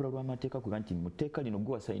olupapula lw'amateeka kuga nti muteeka lino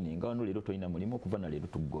gwe wasayininga wano leero tolina mulimu okuva na leero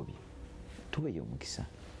tugobye tuweeyo omukisa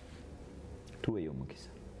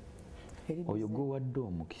oyo gwe wadde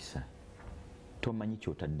omukisa tomanyi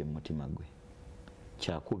kyotadde mu mutima gwe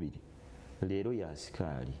kyakubiri leero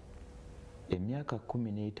yasikaali emyaka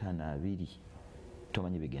 15 20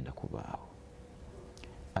 tomanyi bigenda kubaawo.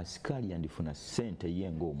 Asikaali yandifuna ssente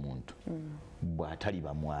ye ng'omuntu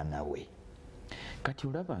bw'ataliba mwana we. Kati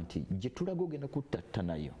olaba nti gye tulaga ogenda kuttatta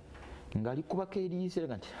nayo ng'ali kubako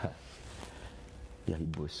eriyiseera nti yali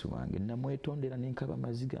boosi wange namwetondera nenkaba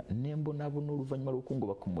maziga nembonabona oluvannyuma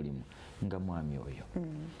lw'okungoba ku mulimu nga mwami oyo.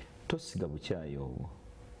 Tosiga bukyayi obwo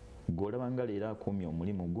gw'olaba nga leero akuumye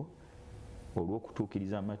omulimu gwo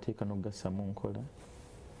olw'okutuukiriza amateeka n'ogassa mu nkola.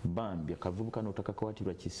 Bambi akavubuka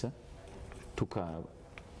n'otakakwatirwa kisa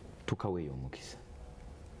tukaweeyo omukisa,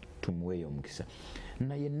 tumuweeyo omukisa.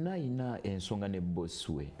 Naye nayina ensonga ne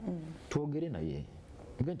boosi we twogere naye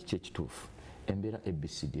nga nti kyekituufu embeera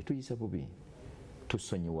ABCD tuyisa bubi,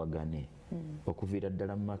 tusonyiwagane okuviira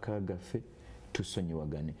ddala mu maka gaffe,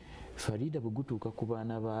 tusonyiwagane. Farida bwe gutuuka ku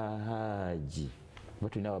baana ba Haaji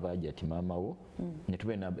batulina abaaji ati maama wo ne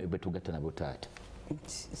tubeera bwe tugatta nabo taata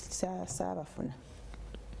saabafuna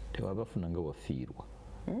tewabafuna nga wafiirwa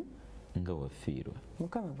nga wafiirwa.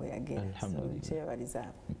 Mukama bwe yagera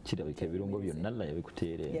kyebalizaabo kirabika ebirungo byonna alla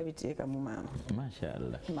yabikuteerera yabiteeka mu maama.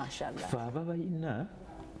 Mashallah. Mashallah. Fe aba balina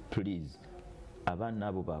please abaana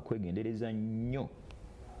abo bakwegendereza nnyo.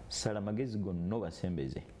 Sala magezi gonna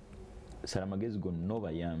obasembeze, sala magezi gonna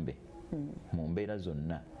obayambe mu mbeera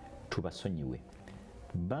zonna, tubasonyiwe.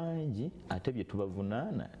 Bangi ate bye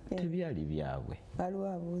tubavunaana tebyali byabwe. Waliwo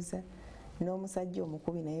abuuza n'omusajja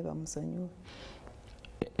omukubi naye bamusonyiwa.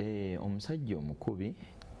 Omusajja omukubi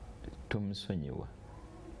tumusonyiwa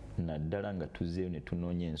naddala nga tuzzeeyo ne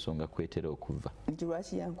tunoonya ensonga kwetera okuva. Nti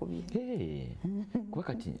lwaki yankubye? Kuba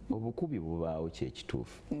kati obukubi bubaawo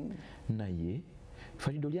kyekituufu. Naye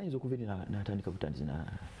Farida oli ayinza okuva eri n'atandika butandizi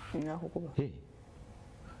nakukuba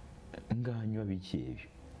ng'anywa biki ebyo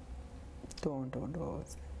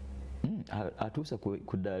tondondooza atuusa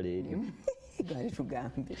ku ddaala eryo. Gaali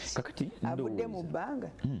tugambe kakati avudde mu bbanga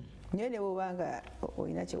naye ne bw'obanga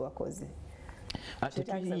olina kye wakoze. Ate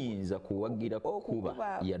tuyinza kuwagira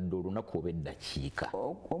kuba yadde olunaku oba eddakiika.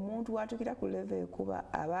 Omuntu watuukira ku leve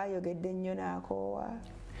ekuba aba ayogedde ennyo n'akoowa.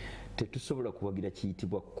 Tetusobola kuwagira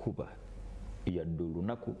kiyitibwa kuba yadde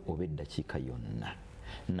olunaku oba eddakiika yonna.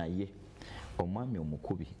 Naye omwami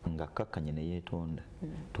omukubi nga kakkanye ne yeetonda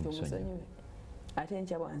tumusonyiwe. Ate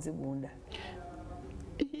enkya bwanzigunda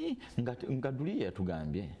nga duli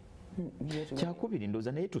yatugambye kyakubiri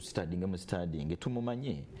ndowooza naye tusitadinge mu sitadinge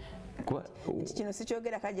tumumanye. Kino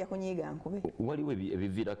sikyogera kajja kunyiiga nkube. Waliwo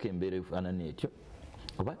ebiviirako embeera efaanana etyo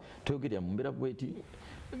oba toyogerera mu mbeera bweti.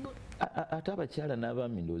 Ate abakyala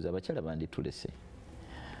n'abaami ndowooza abakyala banditulese.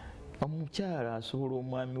 Omukyala asobola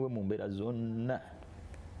omwami we mu mbeera zonna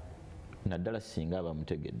naddala singa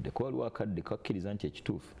abamutegedde. Kuba waliwo akadde kakkiriza nti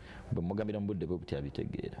ekituufu bwe mugambira mu budde bwe buti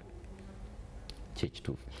abitegeera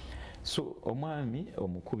kyekituufu. So omwami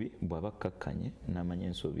omukubi bw'aba akkakkanye n'amanya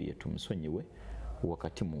ensobi ye tumusonyiwe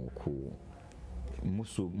wakati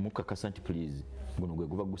mukakasa nti please guno gwe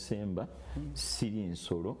guba gusemba siri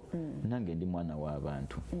nsolo nange ndi mwana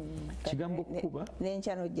w'abantu. Kigambo kuba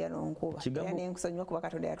n'enkya n'ojja n'onkuba era n'enkusonyiwa kuba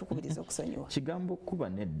Katonda yatukubiriza okusonyiwa. Kigambo kuba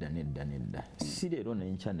nedda si leero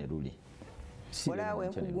n'enkya ne luli. Olaawo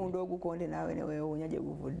enkugunda ogukonde naawe ne weewuunya gye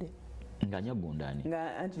guvudde. Ng'anyagundaani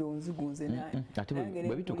nga anti onzigunze naye ate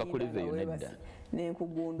bwe bituuka ku leve eyo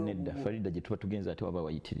n'enkugunda nedda Farida gye tuba tugenza ate waba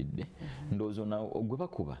wayitiridde ndowooza gwe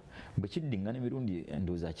bakuba bwe kiddiŋŋana emirundi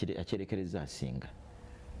ndowooza akyerekereza asinga.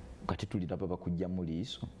 Kati tuliraba bakujjamu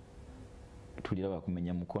liiso, tuliraba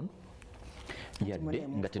bakumenya mukono yadde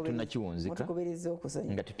nga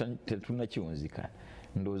tetunnakiwunzika.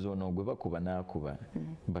 Ndowooza ono gwe bakuba n'akuba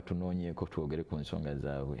batunoonyeeko twogere ku nsonga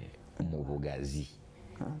zaabwe mu bugazi.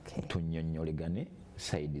 Tunnyonnyolegane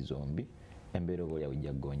sayidi zombi embeera oba olyawo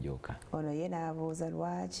ejja kugonjooka. Ono ye n'abuuza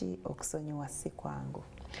lwaki okusonyiwa si kwangu.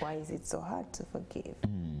 Why is it so hard to forgive?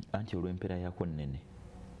 Anti olw'empeera yaakwo nnene.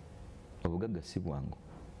 Obugagga si bwangu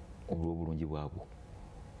olw'obulungi bwabwo.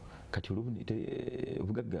 Kati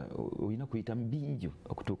obugagga olina kuyita mu bingi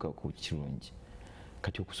okutuuka ku kirungi.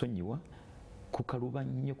 Kati okusonyiwa kukaluba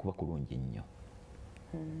nnyo kuba kulungi nnyo.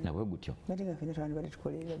 Nabwe gutyo. Ate nga ffenna twandibadde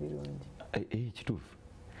tukolerera birungi. Kituufu.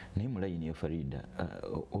 Naye mulayini ya Farida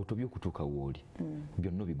otobye okutuuka wooli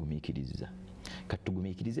byonna bigumiikiriza. Kati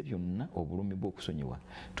tugumiikirize byonna obulumi bw'okusonyiwa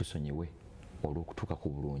tusonyiwe olw'okutuuka ku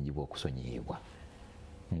bulungi bw'okusonyiibwa.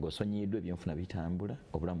 Ng'osonyiiddwa ebyenfuna bitambula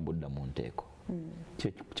obulamu budda mu nteeko.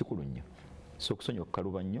 Kikulu nnyo. So okusonyiwa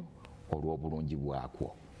kukaluba nnyo olw'obulungi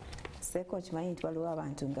bwakwo. Seeko okimanyi nti waliwo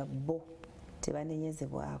abantu nga bo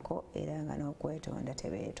tebanenyezebwako era nga n'okwetonda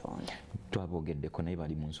tebeetonda. Twabogeddeko naye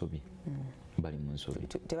bali mu nsobi. Bali mu nsobi.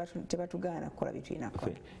 Tebatugaana kukola bitulina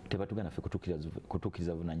kukola. Tebatugaana ffe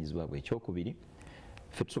kutuukiriza buvunaanyizibwa bwe. Ekyokubiri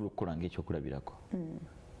ffe tusobola okukola ng'ekyokulabirako.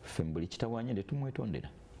 ffe buli kitawanye ne tumwetondera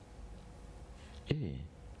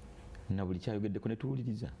na buli kyayogeddeko ne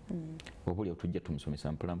tuwuliriza oba oli tujja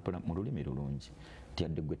tumusomesa mpolampola mu lulimi lulungi nti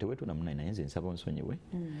yadde gwe teweetonda munayi naye nze nsaba onsonyiwe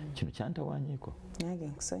kino kyantawanyeeko nange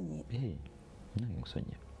nkusonyiye nange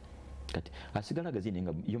nkusonyiye kati asigala agazine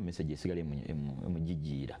nga yo message esigala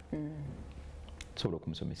emujijiira sobola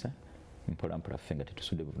okumusomesa mpolampola ffe nga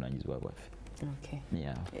tetusudde buvunaanyizibwa bwaffe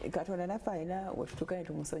katonda naffe alina wetutukane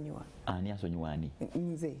tumusonyiwa ani asonyiwa ani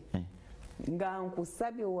nze nga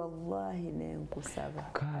nkusabye wallahi nenkusaba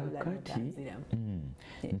kati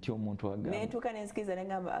nti omuntu agamba netuuka nensikiriza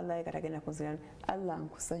nengamba allah katagenda kunzira allah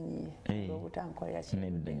nkusonyiye obutankolera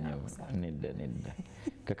nedda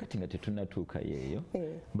kakati nga tetunatuuka yeeyo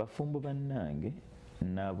bafumbo bannange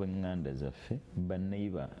n'ab'eŋŋanda zaffe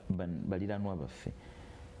banneiba baliranwa baffe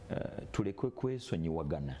tulekwe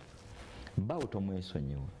kwesonyiwagana bawo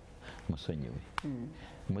tomwesonyiwa musonyiwe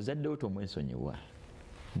muzadde wo tomwesonyiwa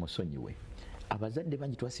musonyiwe abazadde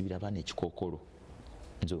bangi twasibira abaana ekikookolo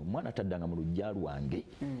nze omwana taddanga mu lujja lwange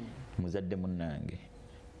muzadde munnange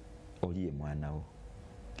oli ye mwana wo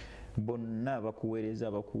bonna abakuweereza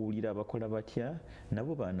abakuwulira abakola batya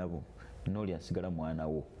nabo baana bo n'oli asigala mwana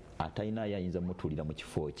wo atalina ayinza mutuulira mu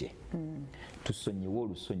kifo kye tusonyiwe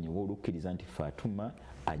olusonyiwe olukkiriza nti Fatuma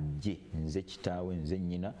ajje nze kitaawe nze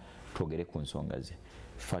nnyina twogere ku nsonga ze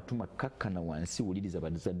Fatuma kakkana wansi wuliriza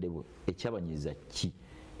bazadde bo ekyabanyiza ki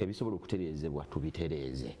ebisobola okutereezebwa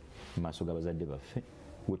tubitereeze mu maaso g'abazadde baffe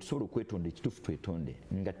we tusobola okwetonda ekituufu twetonde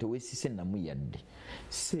nga teweesise namu yadde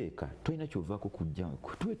seeka tolina kyovaako kujja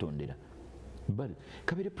twetondera bale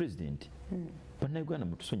kabeere pulezidenti bannayuganda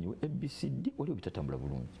mutusonyiwe abcd waliwo bitatambula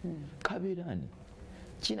bulungi kabeera ani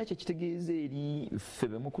kiina kyekitegeeza eri ffe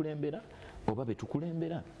bemukulembera oba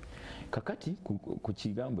betukulembera kakati ku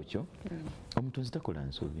kigambo kyo omutonzi takola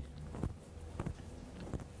nsobi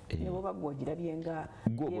oba gwogirabyenga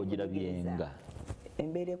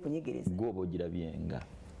embeera ekunyegereza gwoba ogirabyenga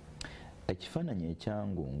ekifaananyi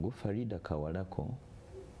ekyangungu Farida Kawalako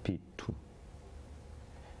Pitu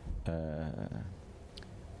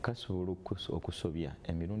kasobola okusobya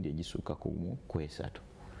emirundi egisukka ku esatu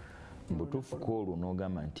butuufu kwolwo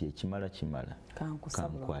n'ogamba nti ekimala kimala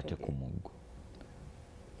kankwate ku muggo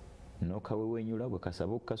n'okawewenyula bwe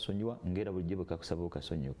kasaba okukasonyiwa ng'era bulijjo bwe kakusaba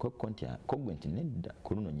okukasonyiwa kogwe nti nedda ku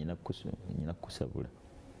luno nyina kukusabula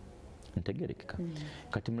ntegerekeka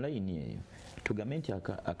kati mu layini eyo tugambe nti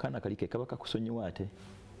akaana kali ke kaba kakusonyiwa ate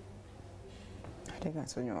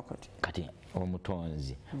kati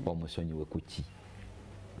omutonzi omusonyiwe ku ki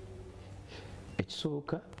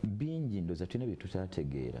ekisooka bingi ndoza tulina bye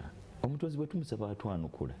tutategeera omutonzi bwe tumusaba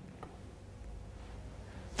atwanukula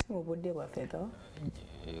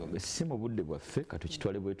si mu budde bwaffe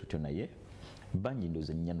katukitwale bwe tutyo naye bangi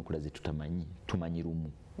ndoza ennyanukula ze tutamanyi tumanyi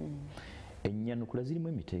lumu ennyanukula zirimu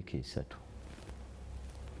emiteeko esatu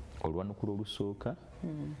olwanukula olusooka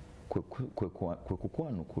kwe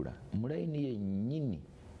kukwanukula mu layini yennyini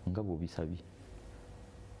nga bw'obisabye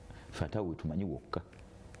ffe ate awo wetumanyi wokka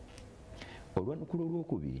olwanukula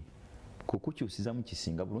olwokubiri kukukyusiza mu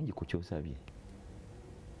kisinga bulungi ku kyosabye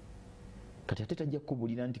kati ate tajja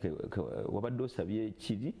kukubulira nti wabadde osabye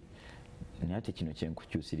kiri naye ate kino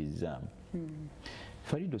kyenkukyusirizaamu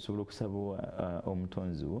Farida osobola okusaba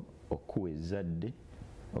omutonzi wo okuwa ezzadde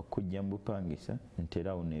okujja mu bupangisa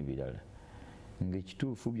nteraawo n'ebirala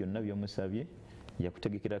ng'ekituufu byonna byomusabye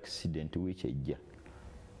yakutegekera accident wiiki ejja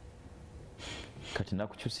kati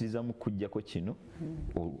nakukyusiriza mu kujjako kino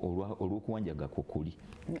olw'okuwanjaga kukuli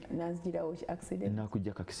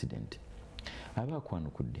nakujjako accident aba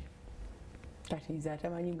akwanukudde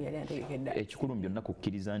ekikulu byonna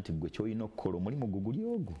kukkiriza nti gwe kyolina okukola omulimu guguli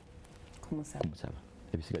ogwo kumusaba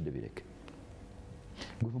ebisigadde bireke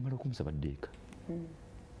gwe bamala okumusaba ddeeka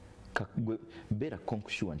gwe beera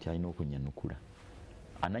konkushuwa nti alina okunyanukula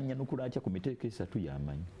ananyanukula atya ku miteeko esatu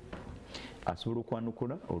yamanyi asobola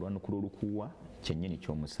okwanukula olwanukula olukuwa kyennyini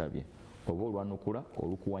kyomusabye oba olwanukula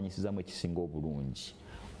olukuwanyisizamu ekisinga obulungi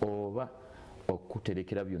oba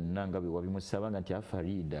okuterekera byonna nga bwe wabimusaba nga nti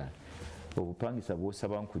Farida obupangisa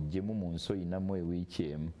bw'osaba nkuggyemu mu nsi oyinamu ewiiki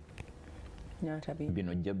emu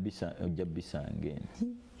bino ojja bisange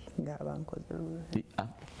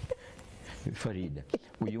Farida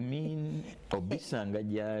you mean obisanga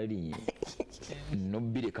gyali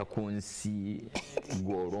nobireka ku nsi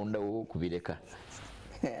gw'olondawo kubireka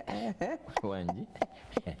wangi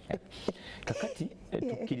kakati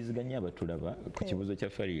tukkiriziganya abatulaba ku kibuuzo kya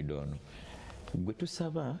Farida ono gwe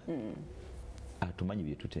tusaba atumanyi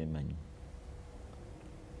bye tutemanyi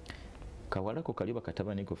Kawalako kali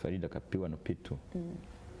bakatabani ko Farida kapiwa no Pitu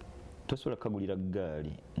tosobola kagulira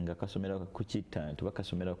gaali nga kasomera ku kitani tuba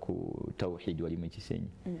kasomera ku tawhid wali mu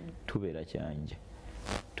Kisenyi tubeera kyanje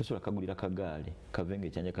tosobola kagulira kagaali kavenge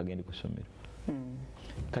kyanje kagende kusomera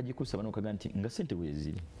kajikusaba nokaga nti nga sente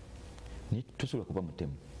bweziri ni tosobola kuba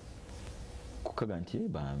mutemu kukaga nti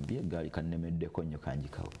bambye gaali kannemeddeko nnyo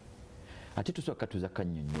kanjikawo ate tosobola katuza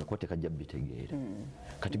kannyonnyola kuba tekajja bitegeera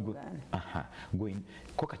kati gwe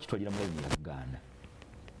ko kakitwalira mulayini ya gaana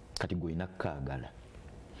kati gwina kaagala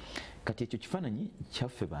kati ekyo kifaananyi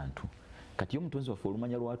kyaffe bantu kati omutonzi waffe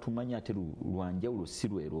olumanya lwatumanya ate lwanjawulo si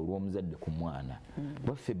lwero olw'omuzadde ku mwana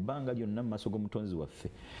waffe ebbanga lyonna mu maaso g'omutonzi waffe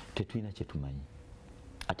tetulina kye tumanyi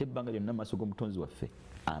ate ebbanga lyonna mu maaso g'omutonzi waffe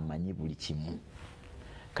amanyi buli kimu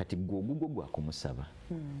kati gwe ogugwo gwakumusaba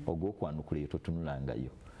ogw'okwanukula eyo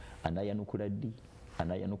totunulangayo anayanukula ddi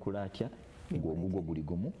anayanukula atya gwe ogugwo guli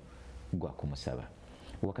gumu gwakumusaba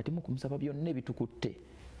wakati mu kumusaba byonna ebitukutte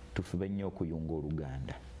tufube nnyo okuyunga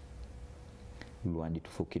Oluganda lwandi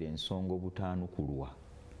tufukire ensonga obutaanukulwa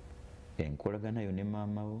enkolaganayo ne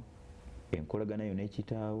maama wo enkolaganayo ne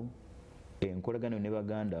kitaawo enkolaganayo ne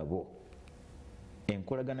baganda bo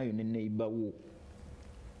enkolaganayo ne neighbor wo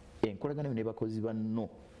enkolaganayo ne bakozi banno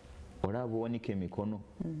olaba owanika emikono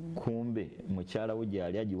kumbe mukyala wo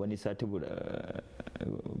gyali agiwanisa ate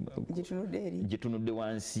gitunudde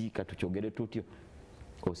wansi katukyogere tutyo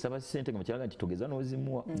osaba sente nga mukyalaga nti togeza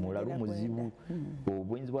n'ozimuwa mulalu muzibu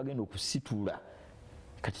obwenzi bwagenda okusitula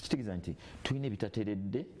kati kitegeeza nti tulina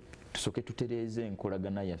ebitateredde tusooke tutereeze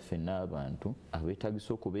enkolagana yaffe n'abantu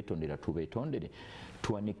abeetagisa okubeetondera tubeetondere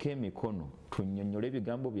tuwanike emikono tunnyonnyole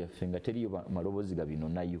ebigambo byaffe nga teriyo maloboozi ga bino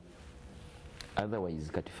nayo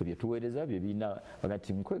otherwise kati ffe bye tuweereza bye birina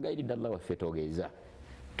bagati nkwegayiridde Allah waffe togeza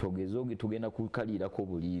tugenda kukaliirako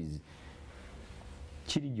buliizi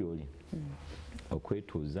kiri gy'oli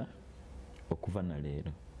okwetuuza okuva na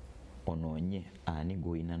leero onoonye ani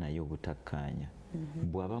gw'olina naye obutakkaanya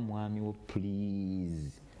bw'aba mwami wo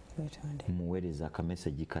please muweereza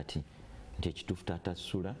akamesagi kati nti ekituufu taata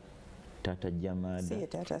Sula taata Jamaada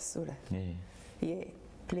taata Sula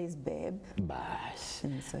please babe bas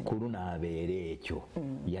kuluna abeere ekyo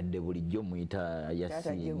yadde bulijjo muyita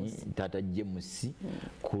Yasini taata James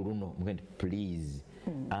kuluno mugende please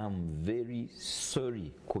I'm very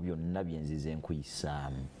sorry ku byonna bye nzize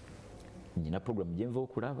nkuyisaamu nina program gye nva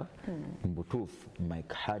okulaba mbutuufu my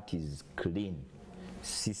heart is clean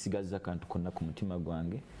sisigaza kantu konna ku mutima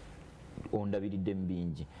gwange ondabiridde mu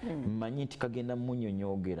bingi mmanyi nti kagenda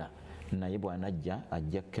munnyonyoogera naye bw'anajja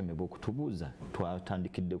ajja kukemebwa okutubuuza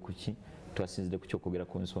twatandikidde ku ki twasinzidde ku kyokwogera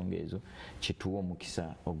ku nsonga ezo kituwa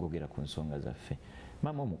omukisa ogwogera ku nsonga zaffe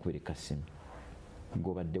maama omukubire kasimu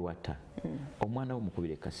gobadde wata omwana wo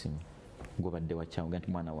mukubire kasimu gobadde wakyangu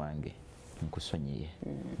nti mwana wange nkusonyiye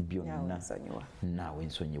byonna naawe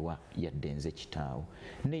nsonyiwa yadde nze kitaawo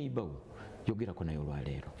neibawo yogerako naye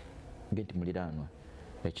olwaleero nti muliraanwa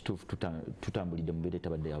ekituufu tutambulidde mubeera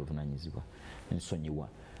etabadde yavunaanyizibwa nsonyiwa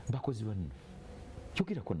bakozi banno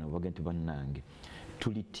yogerako nabo bagenda nti bannange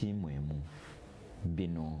tuli ttiimu emu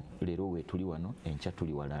bino leero weetuli wano enkya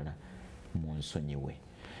tuli walala mu nsonyiwe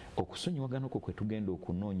okusonyiwagana okwo kwe tugenda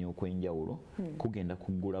okunoonya okw'enjawulo kugenda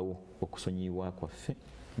kuggulawo okusonyiibwa kwaffe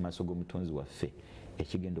mu maaso g'omutonzi waffe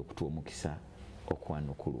ekigenda okutuwa omukisa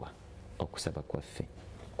okwanukulwa okusaba kwaffe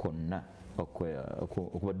kwonna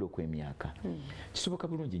okubadde okw'emyaka kisoboka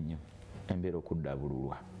bulungi nnyo embeera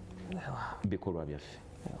okuddaabululwa bikolwa byaffe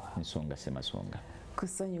ensonga semasonga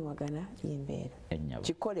kusonyiwagana yembeera ennyabo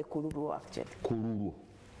kikole ku lulwo ku lulwo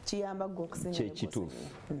kiyamba gwe okusinga kyekituufu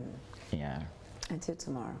yeah. Until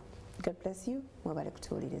tomorrow, God bless you. Mwebale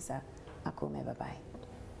kutuuliriza. Akuume, bye bye.